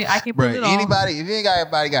tell me I can pull Bruh, it off. anybody, if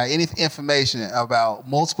anybody got any information about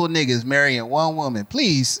multiple niggas marrying one woman,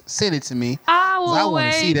 please send it to me. I 'Cause will I wanna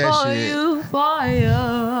wait see that for shit. you,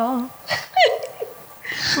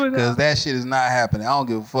 Because that shit is not happening. I don't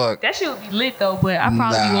give a fuck. that shit would be lit though, but I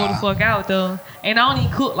probably Nah. roll the fuck out though. And I don't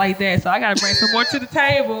even cook like that, so I gotta bring some more to the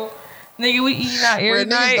table. Nigga, we eating out every Bruh, niggas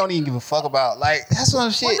night. don't even give a fuck about. Like, that's what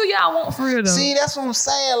I'm shit. What do y'all want for real though? See, that's what I'm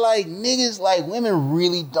saying. Like, niggas, like, women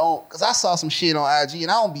really don't. Because I saw some shit on IG,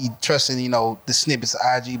 and I don't be trusting, the snippets of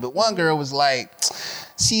IG. But one girl was like,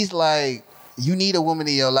 she's like, you need a woman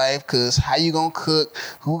in your life because how you gonna cook?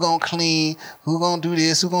 Who gonna clean? Who gonna do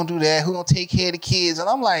this? Who gonna do that? Who gonna take care of the kids? And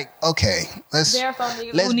I'm like, okay, there are some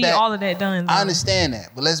niggas let's who need back- all of that done. Though. I understand that,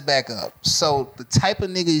 but let's back up. So the type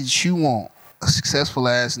of nigga that you want, a successful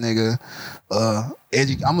ass nigga,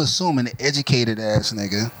 I'm assuming an educated ass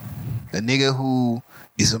nigga, a nigga who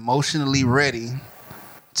is emotionally ready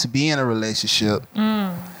to be in a relationship.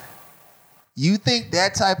 You think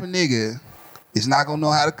that type of nigga is not gonna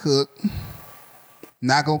know how to cook,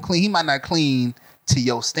 not gonna clean? He might not clean to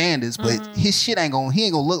your standards, but his shit he ain't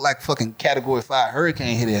gonna look like fucking Category 5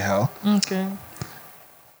 hurricane hit that hell. Okay.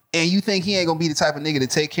 And you think he ain't gonna be the type of nigga to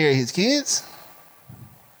take care of his kids?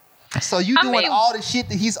 So you I doing mean, all the shit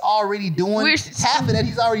that he's already doing, half of that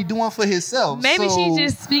he's already doing for himself. Maybe so, she's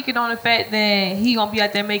just speaking on the fact that he gonna be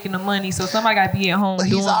out there making the money, so somebody gotta be at home. But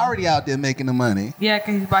he's doing already out there making the money. Yeah,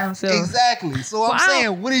 cause he's by himself. Exactly. So Well, I'm I don't-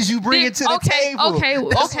 saying, what is you bringing to the table? Okay.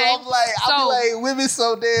 That's what I'm like. I'll be like, women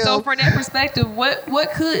so damn. So from that perspective,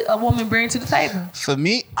 what could a woman bring to the table? For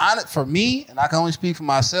me, and I can only speak for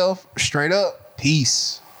myself, straight up,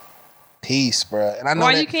 peace. Peace, bro. And I know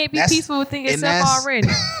Why that, you can't be that's- peaceful within and yourself that's- already?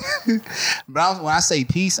 But when I say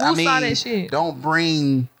peace, I Who saw mean that shit? don't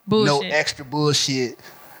bring no Bullshit. extra bullshit.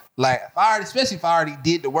 Like especially if I already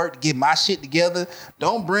did the work to get my shit together,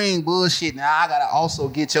 don't bring bullshit. Now I gotta also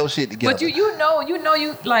get your shit together. But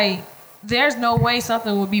you like. There's no way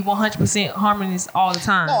something would be 100% harmonious all the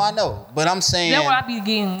time. No, I know, but I'm saying That's what I be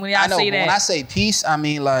getting when y'all I know. say But that. when I say peace, I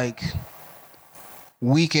mean like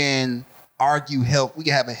we can argue we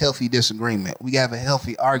can have a healthy disagreement. We can have a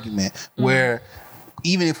healthy argument where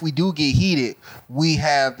even if we do get heated, we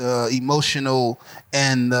have the emotional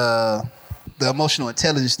and the emotional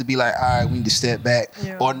intelligence to be like, all right, we need to step back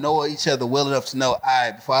or know each other well enough to know, all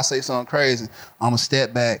right, before I say something crazy, I'm gonna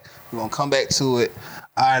step back. We're gonna come back to it.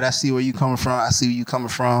 All right, I see where you coming from. I see where you coming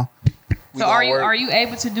from. So are you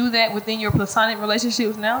able to do that within your platonic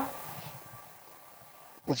relationships now?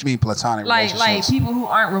 What you mean platonic Like relationships? people who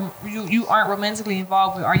aren't you aren't romantically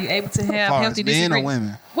involved with, are you able to have far healthy as men or disagreements?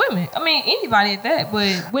 women? Women. I mean anybody at that,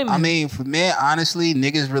 but women. I mean, for men, honestly,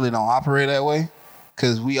 niggas really don't operate that way.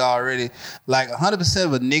 Cause we already, like 100%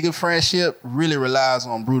 of a nigga friendship really relies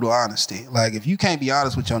on brutal honesty. Like if you can't be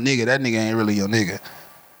honest with your nigga, that nigga ain't really your nigga.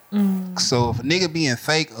 So if a nigga being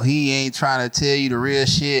fake or he ain't trying to tell you the real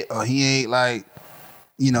shit or he ain't like,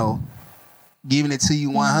 giving it to you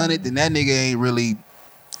 100, then that nigga ain't really,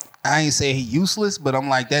 I ain't saying he useless, but I'm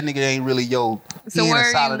like, that nigga ain't really he ain't a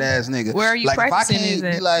solid ass nigga. Where are you like if I practicing can't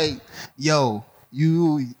this be at? like, yo,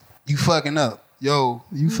 you fucking up. Yo,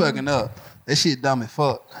 you fucking up. that shit dumb as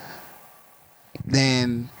fuck,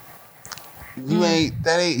 then you ain't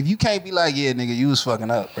if you can't be like, yeah, nigga, you was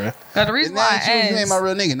fucking up, bro. Now, the reason why I you ain't my asked,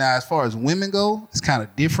 real nigga. Now, as far as women go, it's kind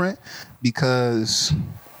of different because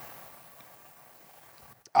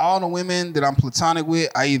all the women that I'm platonic with,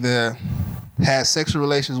 I either had sexual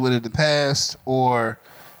relations with in the past or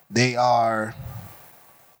they are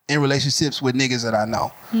in relationships with niggas that I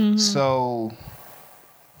know. So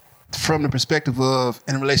from the perspective of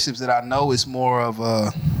in relationships that I know, it's more of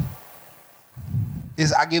a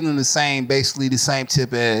I give them basically the same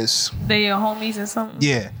tip as they your homies or something.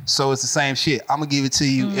 Yeah, so it's the same shit. I'm gonna give it to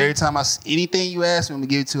you every time anything you ask me. I'm gonna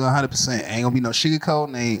give it to you 100%. Ain't gonna be no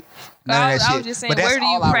sugarcoating. Ain't none of that shit. I was just saying, but that's where do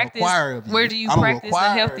you all I practice? require of you. Where do you I don't practice the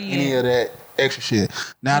require healthy? any of that extra shit.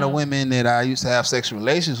 Now the women that I used to have sexual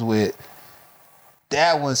relations with,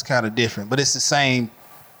 that one's kind of different, but it's the same.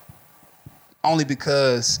 Only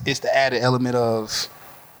because it's the added element of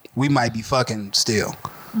we might be fucking still,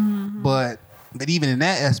 but even in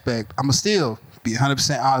that aspect, I'ma still be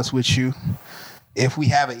 100% honest with you. If we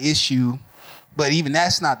have an issue, but even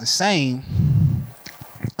that's not the same.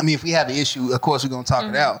 I mean, if we have an issue, of course we're gonna talk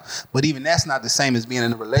it out. But even that's not the same as being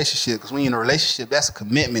in a relationship. Because when you're in a relationship, that's a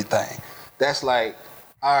commitment thing. That's like,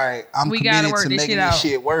 all right, I'm committed to making this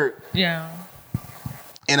shit work. Yeah.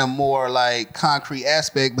 In a more like concrete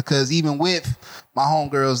aspect, because even with my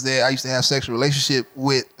homegirls that I used to have sexual relations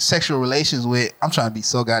with, I'm trying to be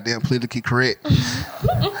so goddamn politically correct.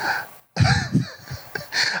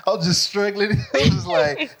 I'm just struggling. It was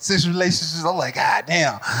like sexual relationships. I'm like, God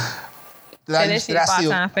damn.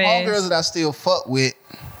 Homegirls that I still fuck with.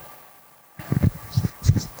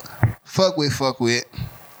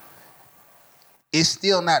 It's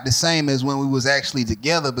still not the same as when we was actually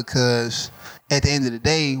together, because at the end of the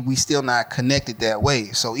day, we still not connected that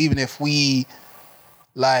way. So even if we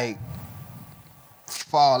like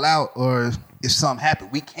fall out or if something happen,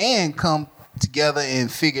 we can come together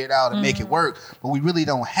and figure it out and make it work. But we really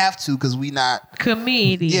don't have to, because we not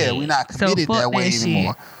committed. Yeah, we're not committed that way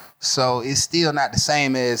anymore. So it's still not the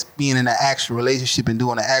same as being in an actual relationship and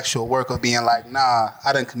doing the actual work of being like, nah,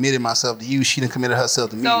 I done committed myself to you. She done committed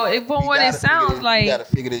herself to me. So from what it sounds like, you gotta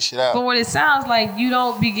figure this shit out. From what it sounds like, you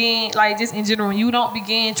don't begin, like just in general, you don't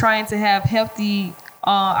begin trying to have healthy,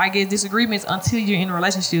 I guess, disagreements until you're in a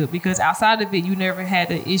relationship. Because outside of it, you never had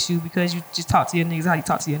the issue because you just talk to your niggas how you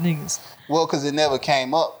talk to your niggas. Well, because it never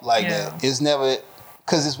came up like that. It's never,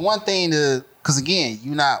 because it's one thing to, because again,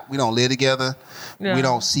 we don't live together. Yeah. We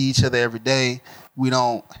don't see each other every day. We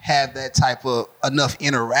don't have that type of enough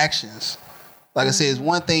interactions. Like I said, it's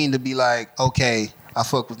one thing to be like, okay, I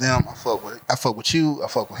fuck with them, I fuck with you, I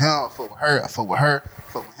fuck with him, I fuck with her, I fuck with her, I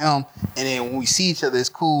fuck with him. And then when we see each other, it's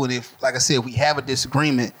cool. And if, like I said, we have a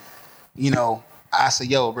disagreement, you know, I say,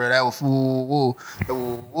 yo, bro, that was woo,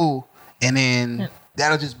 woo, woo. And then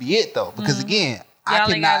that'll just be it though. Because again,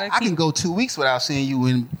 I can go 2 weeks without seeing you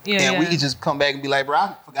and we can just come back and be like, bro,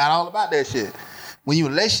 I forgot all about that shit. When you're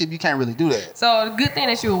in a relationship, you can't really do that. So the good thing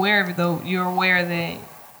that you're aware of it though, you're aware that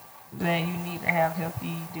you need to have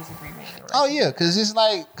healthy disagreement. Oh yeah, because it's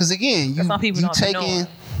like, because again,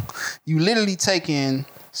 you literally taking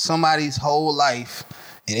somebody's whole life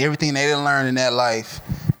and everything they didn't learn in that life,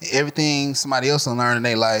 and everything somebody else done learn in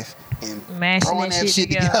their life, and throwing that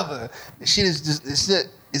shit together. The shit is just,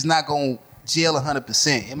 it's not gonna gel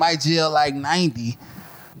 100%. It might gel like 90,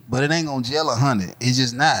 but it ain't gonna gel 100. It's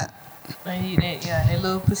just not. That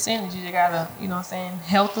little percentage you just gotta, you know what I'm saying,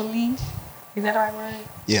 healthily. Is that the right word?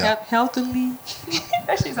 Yeah. Healthily.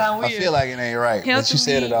 That shit sound weird. I feel like it ain't right, but you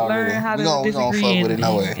said it already. Learn how to disagree fuck with it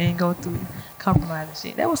no way. And go through compromise and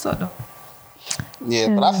shit. That was up though.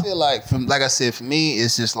 Yeah, but I feel like, like I said, for me,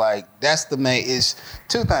 it's just like, that's the main, it's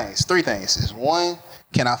three things. It's one,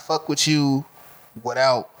 can I fuck with you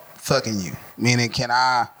without fucking you? Meaning, can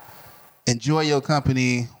I enjoy your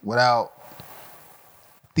company without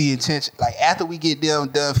the intention, like after we get done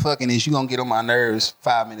fucking, is you gonna get on my nerves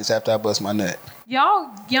 5 minutes after I bust my nut? Y'all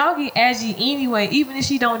get edgy anyway, even if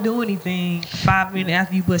she don't do anything 5 minutes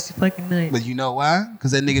after you bust your fucking nut. But you know why?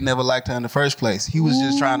 Because that nigga never liked her in the first place. He was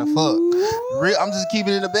just trying to fuck. I'm just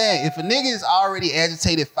keeping it in the bag. If a nigga is already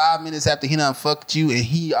agitated 5 minutes after he done fucked you and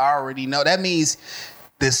he already know, that means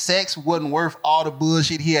the sex wasn't worth all the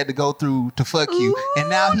bullshit he had to go through to fuck you. And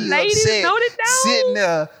now he upset, sitting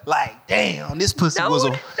there like, damn, this pussy was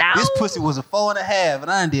a 4.5.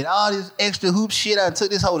 And I done did all this extra hoop shit. I done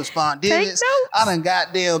took this hoe to Spontaneous. I done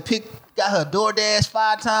goddamn got her DoorDash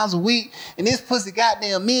 5 times a week. And this pussy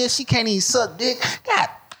goddamn mid, she can't even suck dick. God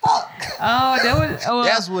fuck. Oh,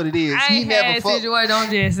 that's what it is. He never fucked.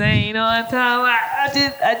 I'm just saying, you know what I'm talking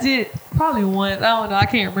about? I just Probably once. I don't know. I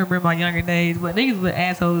can't remember in my younger days, but niggas were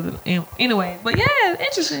assholes. Anyway, but yeah,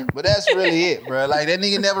 interesting. But that's really it, bro. Like, that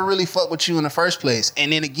nigga never really fucked with you in the first place.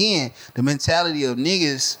 And then again, the mentality of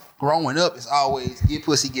niggas growing up is always get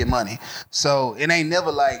pussy, get money. So it ain't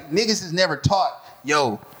never like, niggas is never taught,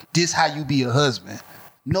 yo, this how you be a husband.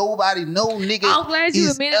 Nobody, no nigga. I'm glad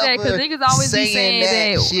you admitted that, because niggas always be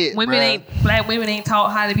saying that shit, women black women ain't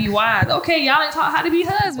taught how to be wives. Okay, y'all ain't taught how to be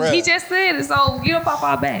husbands. Bruh. He just said it, so get up off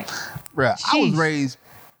our back. Bruh, I was Sheesh. raised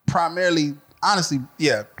primarily, honestly,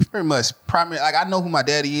 yeah, pretty much. Primarily, like, I know who my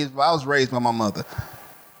daddy is, but I was raised by my mother.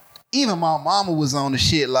 Even my mama was on the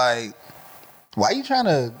shit like, why you trying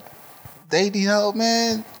to date these hoes,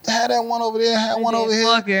 man? Have that one over there, have one over here.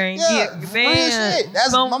 Fuck her and get real man. shit.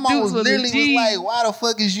 That's my mom was literally was like, why the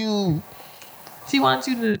fuck is you? She wants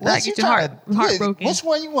you to What like you get your heart tryna- heartbroken. Which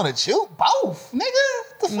one you want to choose? Both,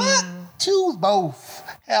 nigga. The fuck? Choose both.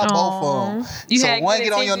 Have both of them. You So had one good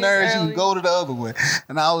get on your intentions nerves, you early. can go to the other one.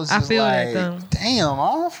 And I was I just feel that, like, though.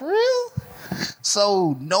 damn, for real?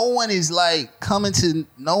 So no one is coming to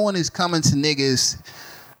niggas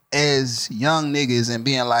as young niggas and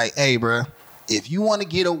being like, hey, bruh, if you want to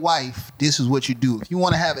get a wife, this is what you do. If you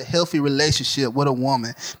want to have a healthy relationship with a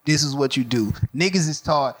woman, this is what you do. Niggas is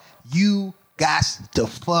taught you got to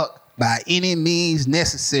fuck by any means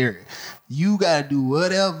necessary. You got to do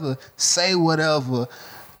whatever, say whatever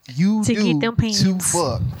you To do get them to pants.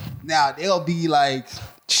 fuck. Now, there'll be like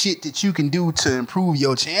shit that you can do to improve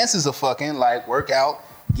your chances of fucking, like work out,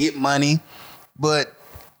 get money, but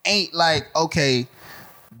ain't like, okay,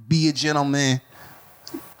 be a gentleman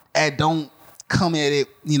and don't come at it,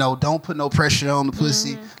 don't put no pressure on the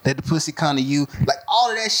pussy. Let the pussy come to you. Like, all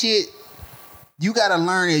of that shit, you got to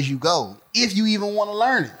learn as you go, if you even want to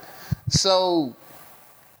learn it. So,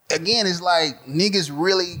 again, it's like niggas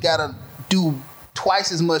really got to do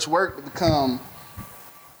twice as much work to become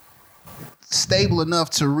stable enough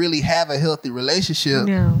to really have a healthy relationship.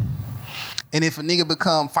 Yeah. And if a nigga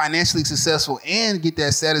become financially successful and get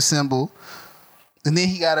that status symbol, and then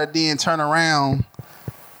he got to then turn around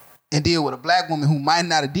and deal with a black woman who might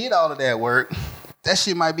not have did all of that work, that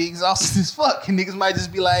shit might be exhausting as fuck. And niggas might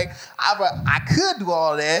just be like, I could do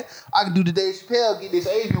all that. I could do the Dave Chappelle, get this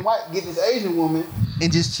Asian woman,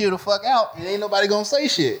 and just chill the fuck out, and ain't nobody gonna say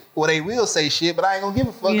shit. Well, they will say shit, but I ain't gonna give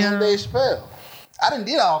a fuck. Yeah. I'm Dave Chappelle. I done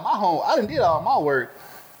did all my work.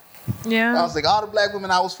 Yeah. I was like, all the black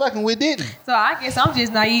women I was fucking with didn't. So I guess I'm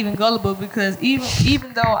just naive and gullible, because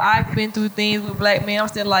even though I've been through things with black men, I'm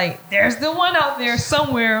still like, there's the one out there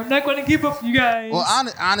somewhere. I'm not gonna give up, you guys. Well,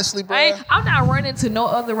 honestly, bro. I'm not running to no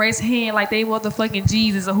other race hand like they motherfucking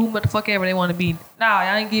Jesus or who motherfucker ever they want to be. Nah,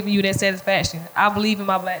 I ain't giving you that satisfaction. I believe in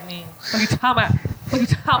my black men. What you talking about?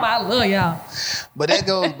 I love y'all. But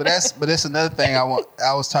that's another thing I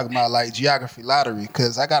was talking about, like geography lottery,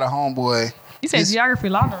 because I got a homeboy. You said geography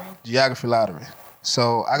lottery. Geography lottery.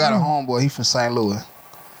 So I got a homeboy. He from St. Louis,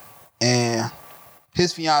 and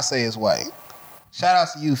his fiance is white. Shout out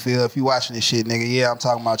to you, Phil, if you watching this shit, nigga. Yeah, I'm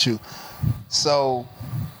talking about you. So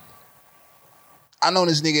I know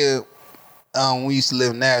this nigga. We used to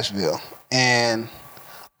live in Nashville, and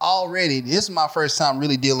already this is my first time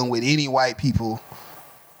really dealing with any white people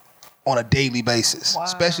on a daily basis,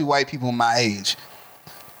 especially white people my age.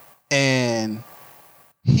 And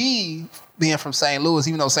he, being from St. Louis,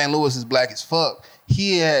 even though St. Louis is black as fuck,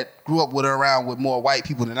 he had grew up around with more white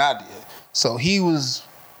people than I did. So he was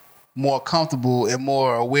more comfortable and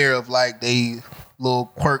more aware of like they little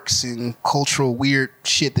quirks and cultural weird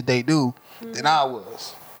shit that they do than I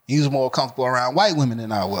was. He was more comfortable around white women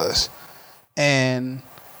than I was. And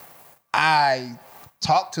I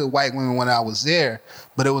talked to white women when I was there,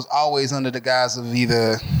 but it was always under the guise of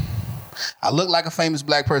either I look like a famous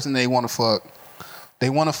black person they want to fuck. They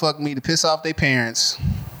want to fuck me to piss off their parents,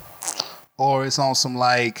 or it's on some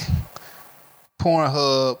like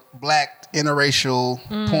Pornhub, black interracial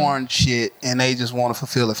porn shit, and they just want to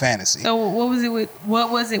fulfill a fantasy. So what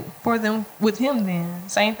was it for them with him then?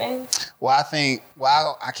 Same thing? Well,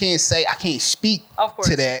 I can't speak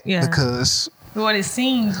to that because what it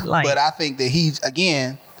seems like. But I think that he's,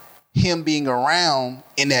 again, him being around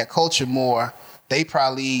in that culture more, they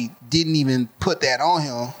probably didn't even put that on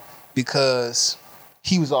him because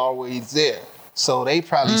he was always there. So they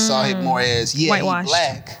probably saw him more as, he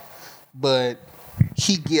black, but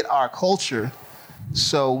he get our culture,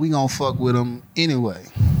 so we gonna fuck with him anyway.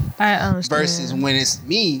 I understand. Versus when it's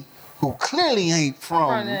me, who clearly ain't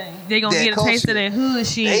from they gonna get a taste of that hood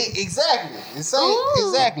shit. Exactly.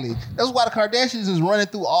 Exactly. That's why the Kardashians is running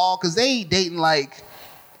through all, because they ain't dating like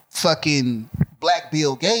fucking black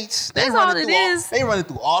Bill Gates. That's all it is. They running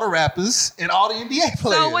through all the rappers and all the NBA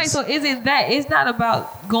players. So wait, so isn't that? It's not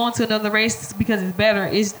about going to another race because it's better.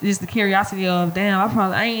 It's the curiosity of damn.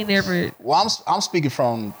 I ain't never. Well, I'm speaking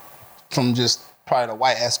from just probably the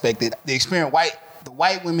white aspect that the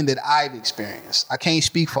white women that I've experienced. I can't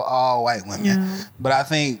speak for all white women, but I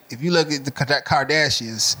think if you look at the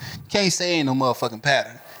Kardashians, you can't say ain't no motherfucking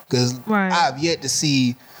pattern because I've yet to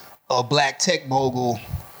see a black tech mogul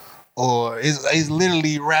or it's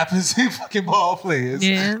literally rappers and fucking ball players.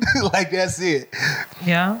 Yeah. Like that's it.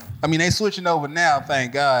 Yeah. I mean, they switching over now,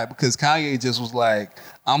 thank God, because Kanye just was like,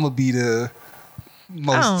 I'm gonna be the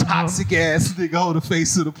most toxic ass nigga on the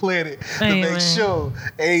face of the planet to make sure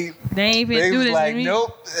they ain't been do this like,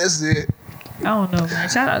 nope, that's it. I don't know, man.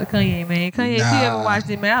 Shout out to Kanye, man. Kanye, if you ever watched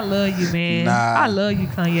it, man, I love you, man. I love you,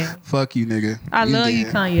 Kanye. Fuck you, nigga. I love you,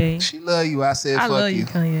 Kanye. She love you. I said, fuck you. I love you,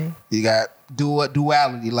 Kanye. You got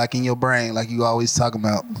duality, like in your brain, like you always talking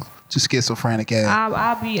about. Just schizophrenic ass.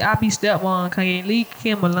 I'll be step one, Kanye. Leave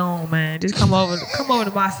Kim alone, man. Just come over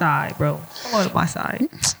to my side, bro. Come over to my side.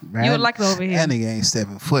 Man, you would like it over here. That nigga ain't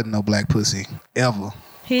stepping foot in no black pussy ever.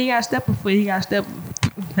 He ain't got step foot. He got step.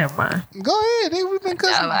 Never mind. Go ahead, nigga. We've been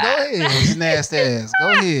cussing. Go ahead with your nasty ass.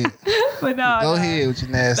 Go ahead. But no, go ahead with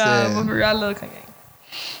your nasty ass. But for real, I love Kanye.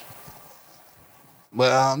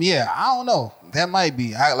 But yeah, I don't know. That might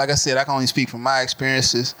be. Like I said, I can only speak from my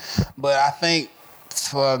experiences. But I think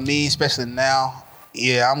for me, especially now,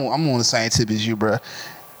 yeah, I'm on the same tip as you, bro.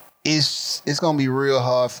 It's gonna be real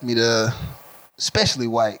hard for me to, especially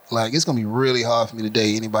white. Like it's gonna be really hard for me to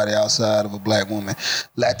date anybody outside of a black woman.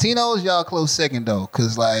 Latinos, y'all close second though,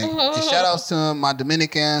 cause like shout outs to my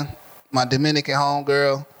Dominican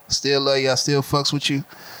homegirl. Still love you. I still fucks with you.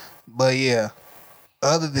 But yeah,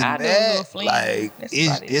 other than that, like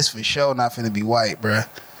it's for sure not finna be white, bruh.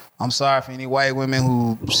 I'm sorry for any white women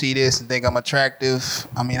who see this and think I'm attractive.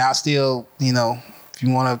 I mean, I still, if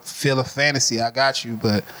you want to feel a fantasy, I got you.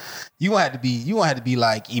 But you won't have to be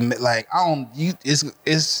like I don't. It's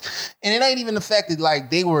and it ain't even the fact that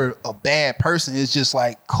like they were a bad person. It's just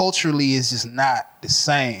like culturally, it's just not the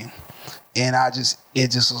same. And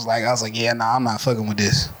it just was like I was like, yeah, nah, I'm not fucking with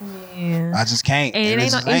this. Yeah, I just can't. And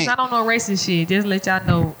it's not on no racist shit. Just let y'all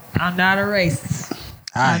know, I'm not a racist.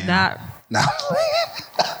 I'm not. Nah.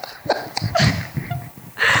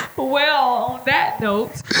 Well, on that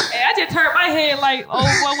note, I just turned my head like,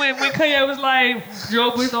 when Kanye was like,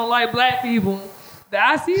 jokers don't like black people.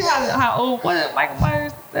 I see how what is Michael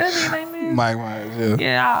Myers? That's his name is? Mike Myers, yeah.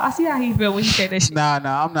 Yeah, I see how he felt when he said that shit. Nah,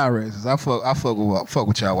 I'm not racist. I fuck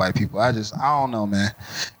with y'all white people. I don't know, man.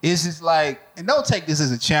 It's just like, and don't take this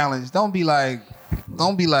as a challenge. Don't be like,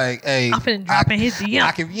 hey, I'm finna drop in his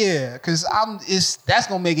DM. Cause that's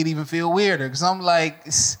gonna make it even feel weirder. Cause I'm like,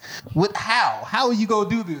 how are you gonna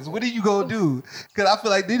do this? What are you gonna do? Cause I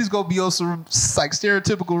feel like this is gonna be on some like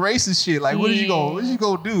stereotypical racist shit. Like, what are you gonna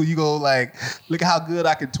do? You go like, look at how good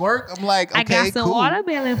I can twerk. I'm like, okay, I got some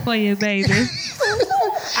watermelon for you, baby.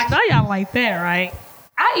 I know y'all like that, right?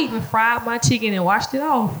 I even fried my chicken and washed it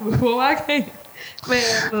off before I came.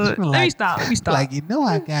 Man, look, let me stop. Like,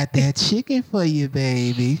 I got that chicken for you,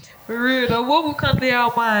 baby. For real though, what would come to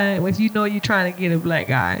your mind when you're trying to get a black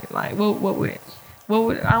guy? Like, what would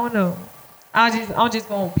I don't know. I just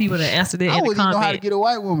want people to answer that. I wouldn't even know how to get a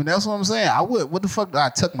white woman. That's what I'm saying. I would. What the fuck? Do I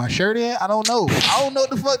tuck my shirt in? I don't know. I don't know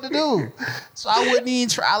what the fuck to do. So I wouldn't even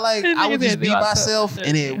try. I would just be myself,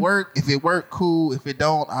 and it work. If it work, cool. If it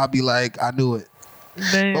don't, I'll be like, I knew it.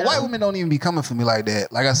 Damn. But white women don't even be coming for me like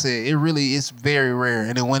that. Like I said, it's very rare.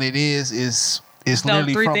 And then when it is, it's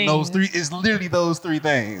literally from those three. It's literally those three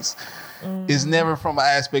things. It's never from an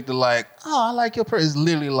aspect of like, oh, I like your person. It's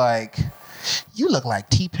literally like, you look like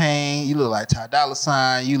T-Pain. You look like Ty Dolla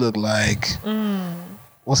 $ign. You look like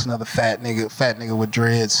what's another fat nigga with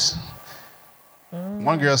dreads.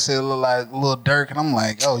 One girl said it look like Lil Durk, and I'm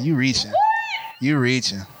like, oh, you reaching. You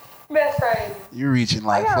reaching. That's crazy. You reaching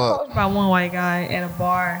like fuck. I got approached by one white guy at a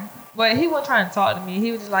bar, but he wasn't trying to talk to me.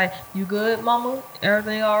 He was just like, "You good, mama?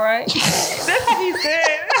 Everything all right?" That's what he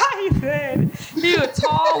said. He was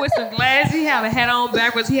tall with some glasses. He had a hat on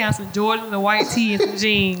backwards. He had some Jordans, a white tee, and some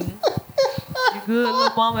jeans. You good,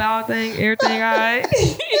 little mama? Everything all right?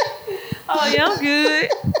 Oh yeah, I'm good.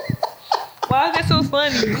 Why is that so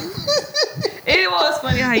funny? It was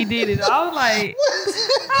funny how he did it. I was like,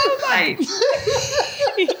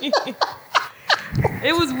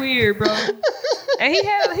 it was weird, bro. And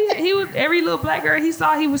he was every little black girl he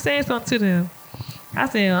saw, he was saying something to them. I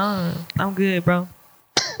said, I'm good, bro.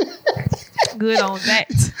 Good on that.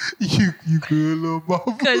 You good, little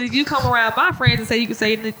mama. Because if you come around my friends and say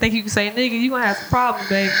think you can say nigga, you gonna have some problems,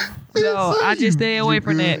 baby. So I just stay away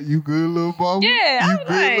from that. You good, little mama? Yeah, You I'm good,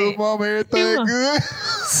 like, little mama? Everything yeah. good?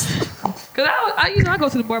 Cause I go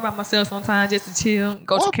to the bar by myself sometimes just to chill,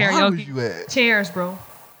 go What to bar karaoke. was you at? Chairs, bro.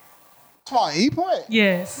 Come on, E-Point?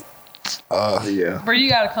 Yes, Yeah. bro. You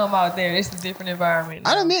gotta come out there. It's a different environment.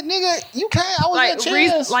 I admit, nigga, you can't. I was like at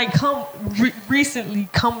Chairs. recently.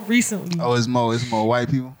 Oh, it's more white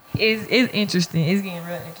people. It's interesting. It's getting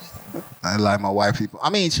real interesting. I like my white people. I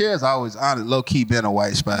mean, Chairs always low key been a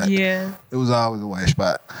white spot. Yeah, It was always a white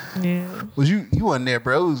spot. yeah. Was you wasn't there,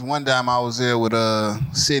 bro? It was one time I was there with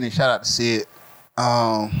Sydney. Shout out to Sid.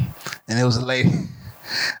 And there was a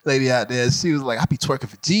lady out there. She was like, "I be twerking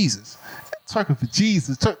for Jesus, twerking for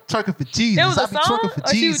Jesus, twerking for Jesus." That was I a be song? twerking for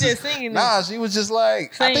Or she was Jesus. just singing it? Nah, she was just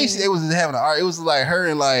like, I think Singing. it was just having an art. It was like her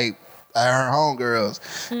and like her homegirls,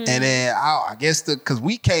 and then I guess because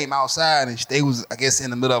we came outside and they was I guess in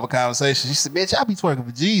the middle of a conversation. She said, "Bitch, I be twerking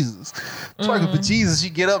for Jesus, twerking for Jesus." She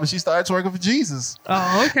get up and she started twerking for Jesus.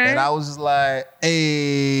 Oh, okay. And I was just like,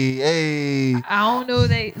 hey. I don't know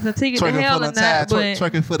if it's a ticket to Twerking hell for or the not, tide, but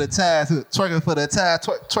twerking for the tide, twerking for the tide,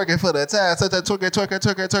 twerking for the tide, twerking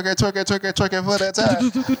for the tide.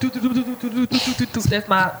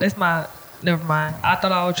 that's my. Never mind. I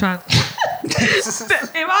thought I was trying. In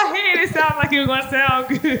my head, it sounded like it was gonna sound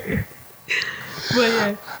good.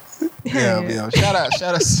 But yeah. Yeah. Shout out to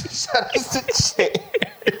Chairs.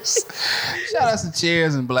 Shout out to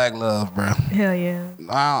Chairs and Black Love, bro. Hell yeah.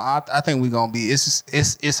 I think we gonna be. It's.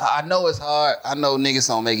 I know it's hard. I know niggas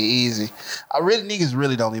don't make it easy. Niggas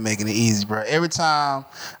really don't be making it easy, bro. Every time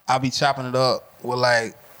I be chopping it up with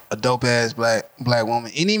like a dope ass black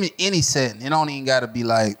woman, and even any setting, it don't even gotta be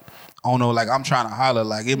like, I don't know, like I'm trying to holler.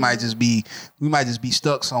 Like it might just be, we might just be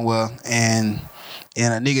stuck somewhere, and a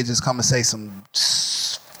nigga just come and say some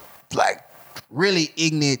like really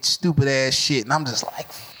ignorant, stupid ass shit, and I'm just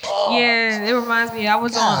like, fuck. Yeah, it reminds me. I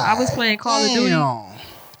was playing Call of Duty. Damn.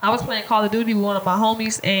 I was playing Call of Duty with one of my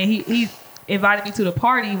homies, and he invited me to the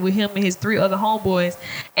party with him and his 3 other homeboys,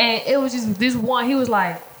 and it was just this one. He was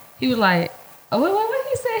like, oh, what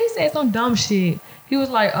he said? He said some dumb shit. He was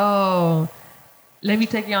like, oh, let me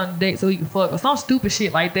take you on a date so we can fuck or some stupid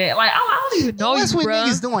shit like that. Like I don't even know What's you, with bro.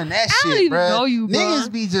 niggas doing that I shit, don't even bro? know you, bro.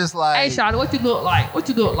 Niggas be just like, Hey, Shawty, what you look like? What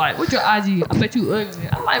your IG? I bet you ugly.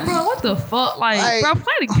 I'm like, bro, what the fuck? Like, bro,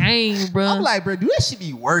 play the game, bro. I'm like, bro, do that shit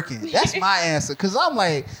be working? That's my answer. Cause I'm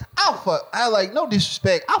like, I like, no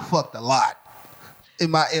disrespect, I fucked a lot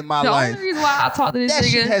in my the life. only reason why I talk to this That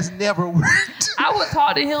shit nigga, has never worked. I would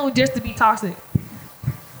talk to him just to be toxic.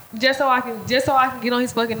 Just so I can get on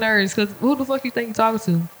his fucking nerves. Cause who the fuck you think you talking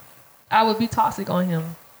to? I would be toxic on him.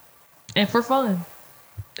 And for fun.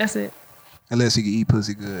 That's it. Unless he can eat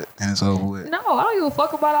pussy good and it's over with. No, I don't give a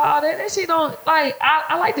fuck about all that. That shit don't, like,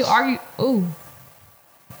 I like to argue. Ooh.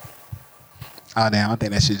 Oh damn, I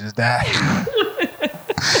think that shit just died.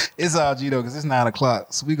 It's all G though, cause it's 9 o'clock.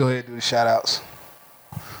 So we go ahead and do the shout outs.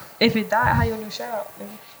 If it died, how you gonna do a shout out,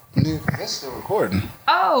 nigga? It's still recording.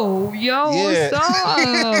 Oh, yo, Yeah.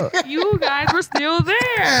 what's up? You guys were still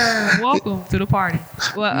there. Welcome to the party.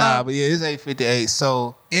 Well, But yeah, it's 8:58.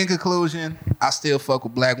 So in conclusion, I still fuck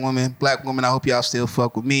with black women. Black women, I hope y'all still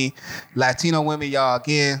fuck with me. Latino women, y'all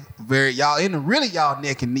again, y'all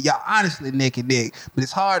neck and y'all honestly neck and neck. But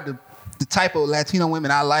it's hard to, the type of Latino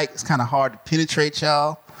women I like, it's kind of hard to penetrate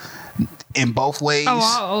y'all in both ways.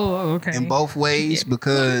 okay. In both ways, Yeah.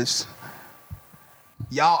 because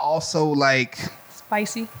y'all also like,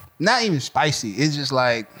 Spicy. not even spicy. It's just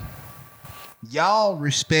like y'all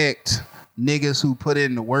respect niggas who put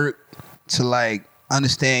in the work to like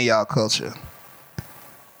understand y'all culture.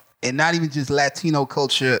 And not even just Latino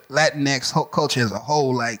culture, Latinx culture as a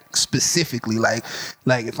whole, like specifically. Like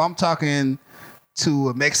if I'm talking to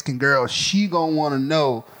a Mexican girl, she gonna wanna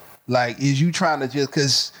know, like, is you trying to just,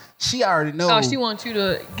 cause she already knows. Oh, she wants you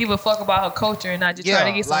to give a fuck about her culture and not just try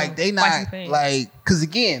to get some like they spicy not things. like, cause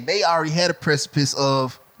again, they already had a precipice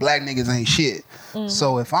of black niggas ain't shit. Mm-hmm.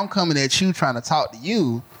 So if I'm coming at you trying to talk to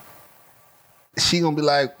you, she gonna be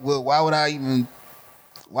like, well, why would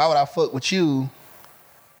I fuck with you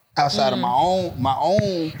outside of my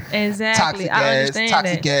own Exactly. toxic I understand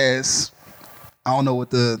that. ass. I don't know what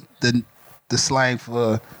the slang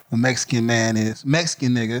for a Mexican man is.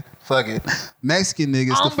 Mexican nigga, fuck it. Mexican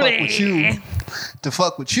niggas to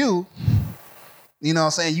fuck with you. You know what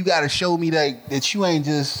I'm saying? You gotta show me that you ain't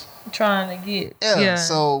just Trying to get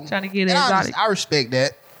trying to get and exotic. I respect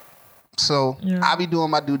that. So Yeah. I be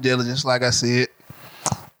doing my due diligence, like I said.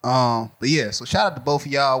 But yeah, so shout out to both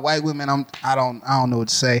of y'all. White women, I don't know what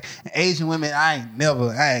to say. And Asian women, I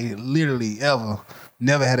ain't literally ever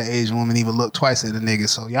Never had an Asian woman even look twice at a nigga.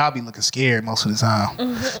 So y'all be looking scared most of the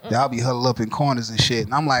time. Y'all be huddled up in corners and shit.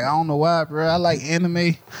 And I'm like, I don't know why, bro. I like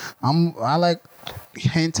anime. I like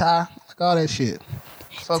hentai. I like all that shit.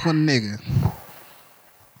 Fuck with a nigga.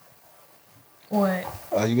 What?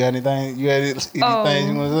 You got anything? You got anything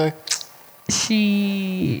you want to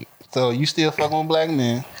say? So you still fucking with black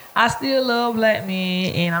men? I still love black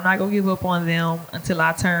men, and I'm not gonna give up on them until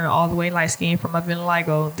I turn all the way light skinned from my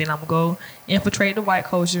vitiligo. Then I'm gonna go infiltrate the white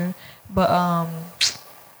culture. But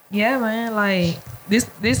yeah, man, like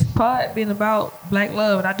this part been about black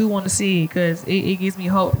love, and I do want to see it because it gives me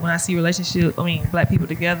hope when I see black people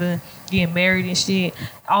together getting married and shit.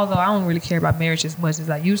 Although I don't really care about marriage as much as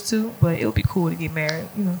I used to, but it would be cool to get married,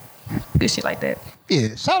 good shit like that.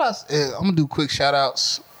 Yeah, shout outs. I'm gonna do quick shout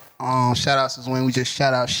outs. Shout outs is when we just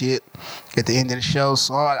shout out shit at the end of the show.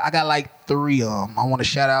 So I got like 3 of them. I want to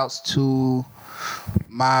shout outs to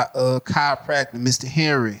my chiropractor, Mr.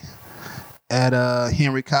 Henry, at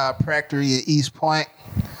Henry Chiropractor in East Point,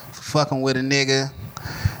 for fucking with a nigga,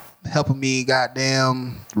 helping me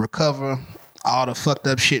goddamn recover all the fucked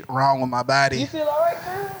up shit wrong with my body. You feel alright,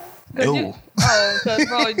 girl? No. Because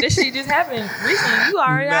bro, this shit just happened recently. You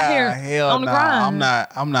already out here on the grind.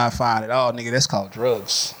 I'm not fine at all, nigga. That's called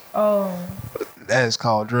drugs. Oh. That is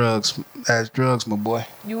called drugs. That's drugs, my boy.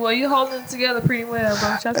 You holding it together pretty well,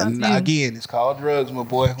 bro. Shout out to you. Again, it's called drugs, my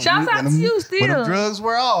boy. Shout out to you still. When them drugs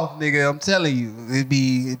were off, nigga, I'm telling you, it'd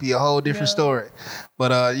be a whole different story.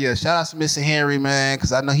 But yeah, shout out to Mr. Henry, man,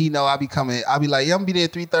 because I know he know I be like, yeah, I'm gonna be there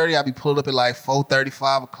at 3:30. I be pulled up at like 4:30,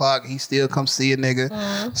 5 o'clock. He still come see a nigga.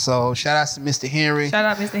 Mm-hmm. So shout out to Mr. Henry. Shout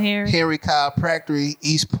out Mr. Henry. Henry Chiropractic,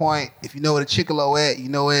 East Point. If you know where the Chick-fil-A at, you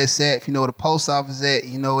know where it's at. If you know where the post office at,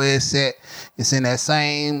 you know where it's at. It's in that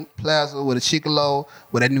same plaza where the Chick-fil-A,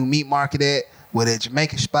 where that new meat market at, where that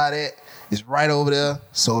Jamaican spot at. It's right over there.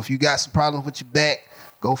 So if you got some problems with your back,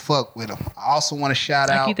 go fuck with them. I also want to shout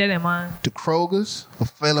out keep that in mind to Kroger's for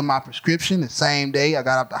filling my prescription the same day I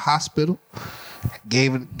got out the hospital.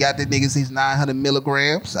 Got the niggas these 900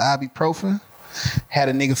 milligrams of ibuprofen. Had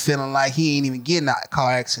a nigga feeling like he ain't even getting out of a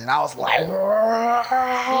car accident. I was like,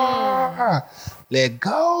 let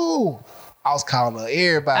go. I was calling her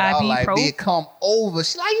everybody. I was like, bitch, come over.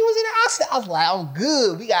 She like, you was in the hospital. I was like, I'm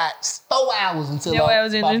good. We got 4 hours until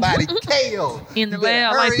my body KO. In the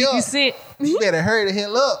lab, like 50 Cent. You better hurry the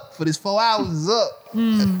hell up, for this 4 hours is up.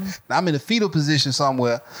 I'm in a fetal position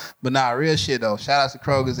somewhere. But nah, real shit though. Shout out to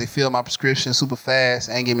Kroger's. They filled my prescription super fast.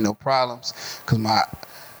 Ain't give me no problems. Cause my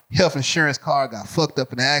health insurance card got fucked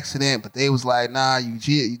up in an accident. But they was like, nah,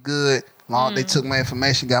 you good. Long they took my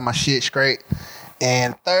information, got my shit straight.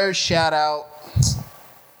 And third shout out,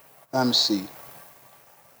 let me see.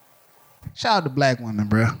 Shout out to black women,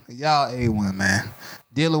 bro. Y'all A1, man.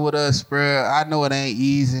 Dealing with us, bro. I know it ain't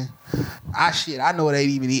easy. I know it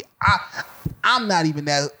ain't even easy. I'm not even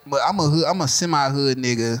that, but I'm a semi-hood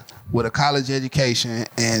nigga with a college education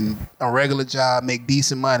and a regular job, make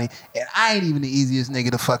decent money, and I ain't even the easiest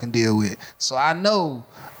nigga to fucking deal with. So I know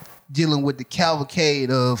dealing with the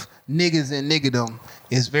cavalcade of niggas and niggerdom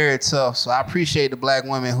is very tough. So I appreciate the black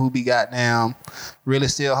women who be goddamn really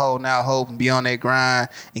still holding out hope and be on their grind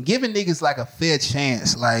and giving niggas like a fair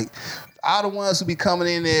chance. Like all the ones who be coming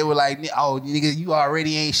in there with like, oh nigga, you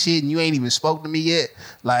already ain't shit and you ain't even spoke to me yet.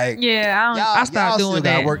 Like I stopped doing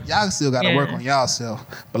that. Y'all still gotta work on y'all self.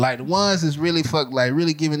 But like the ones that's really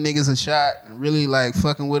really giving niggas a shot and really like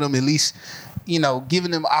fucking with them, at least, you know,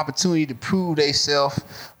 giving them opportunity to prove themselves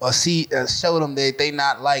or show them that they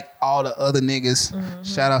not like all the other niggas. Mm-hmm.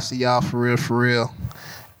 Shout outs to y'all for real.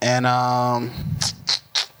 And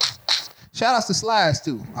shout outs to Slides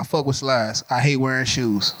too. I fuck with Slides. I hate wearing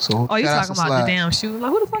shoes. So you talking about the damn shoes?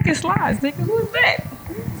 Like, who the fuck is Slides, nigga? Who is that?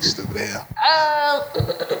 Stupid hell.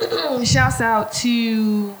 Shouts out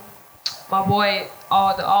to my boy,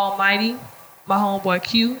 the Almighty. My homeboy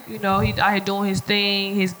Q, you know, he out here doing his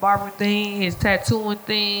thing, his barbering thing, his tattooing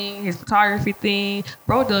thing, his photography thing.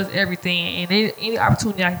 Bro does everything, and any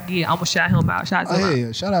opportunity I can get, I'm gonna shout him out. Shout out to him.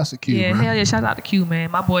 Yeah, shout out to Q. Yeah, bro. Hell yeah, shout out to Q,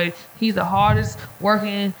 man. My boy, he's the hardest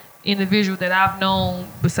working individual that I've known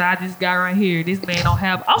besides this guy right here. This man don't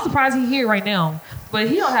have. I'm surprised he's here right now, but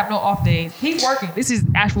he don't have no off days. He's working. This is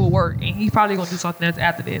actual work, and he's probably gonna do something else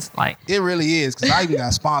after this. Like it really is, because I even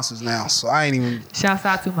got sponsors now, so I ain't even. Shouts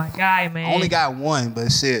out to my guy, man. I only got one,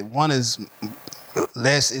 but shit, one is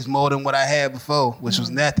more than what I had before, which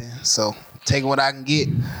was nothing. So taking what I can get.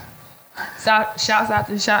 Shouts out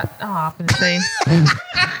to I'm finna say.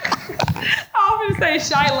 I was finna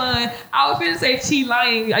say Shylon. I was finna say Chi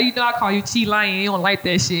Lion. You know I call you Chi Lion. You don't like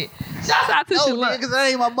that shit. Shouts out to No, Shalon. because that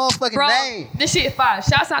ain't my motherfucking Bro, name. this shit fire.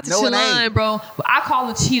 Shouts out to No, it Shalon, ain't. bro. But I call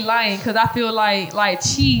him Chi Lion because I feel like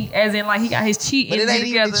Chi, as in like he got his Chi But it energy ain't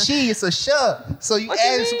even together. the Chi, it's a Sha. So you What you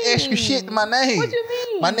added some extra mean? shit to my name. What you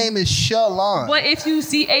mean? My name is Shalon. But if you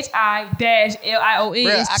CHI-LION,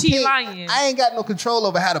 Bruh, it's Chi Lion. I ain't got no control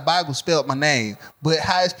over how the Bible spelled my name, but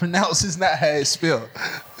how it's pronounced is not how it's spelled.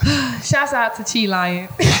 Shouts out to Chi Lion.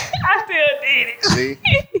 I still did it. See?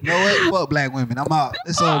 You know what? Fuck black women. I'm out.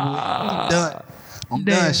 It's over with. I'm done. I'm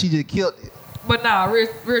Damn. done. She just killed it. But nah,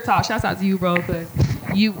 real talk. Shouts out to you, bro. Cause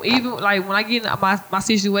you even like when I get in my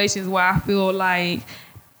situations where I feel like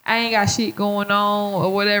I ain't got shit going on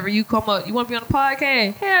or whatever, you come up, you want to be on the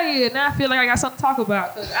podcast? Hell yeah! Now I feel like I got something to talk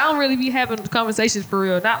about. Cause I don't really be having conversations for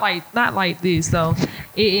real. Not like this. So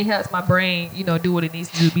it helps my brain, do what it needs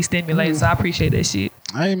to do, be stimulated. So I appreciate that shit.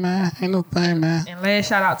 Hey, man. Ain't no thing, man. And last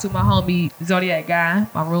shout out to my homie Zodiac guy,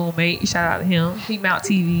 my roommate. Shout out to him. He mount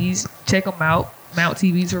TVs. Check him out. Mount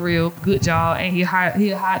TVs for real. Good job. And he'll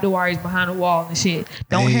hide the wires behind the wall and shit.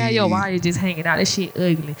 Don't have your wires just hanging out. That shit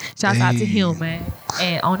ugly. Shouts out to him, man.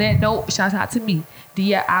 And on that note, shouts out to me.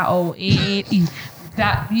 DIONE.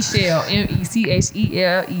 Michelle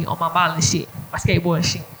MECHELE on my modeling shit. My skateboarding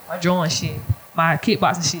shit. My drawing shit. My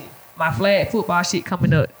kickboxing shit. My flag football shit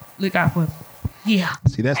coming up. Look out for me. Yeah.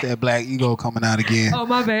 See, that's that black ego coming out again. Oh,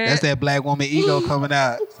 my bad. That's that black woman ego coming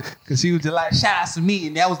out. Because she was just like, shout out to me.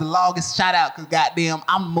 And that was the longest shout out because goddamn,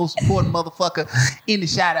 I'm the most important motherfucker in the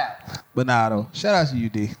shout out. But nah, though. Shout out to you,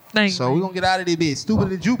 D. Thank you, So man. we're going to get out of this bitch. Stupid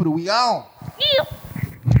and Jupiter, we on. Yeah.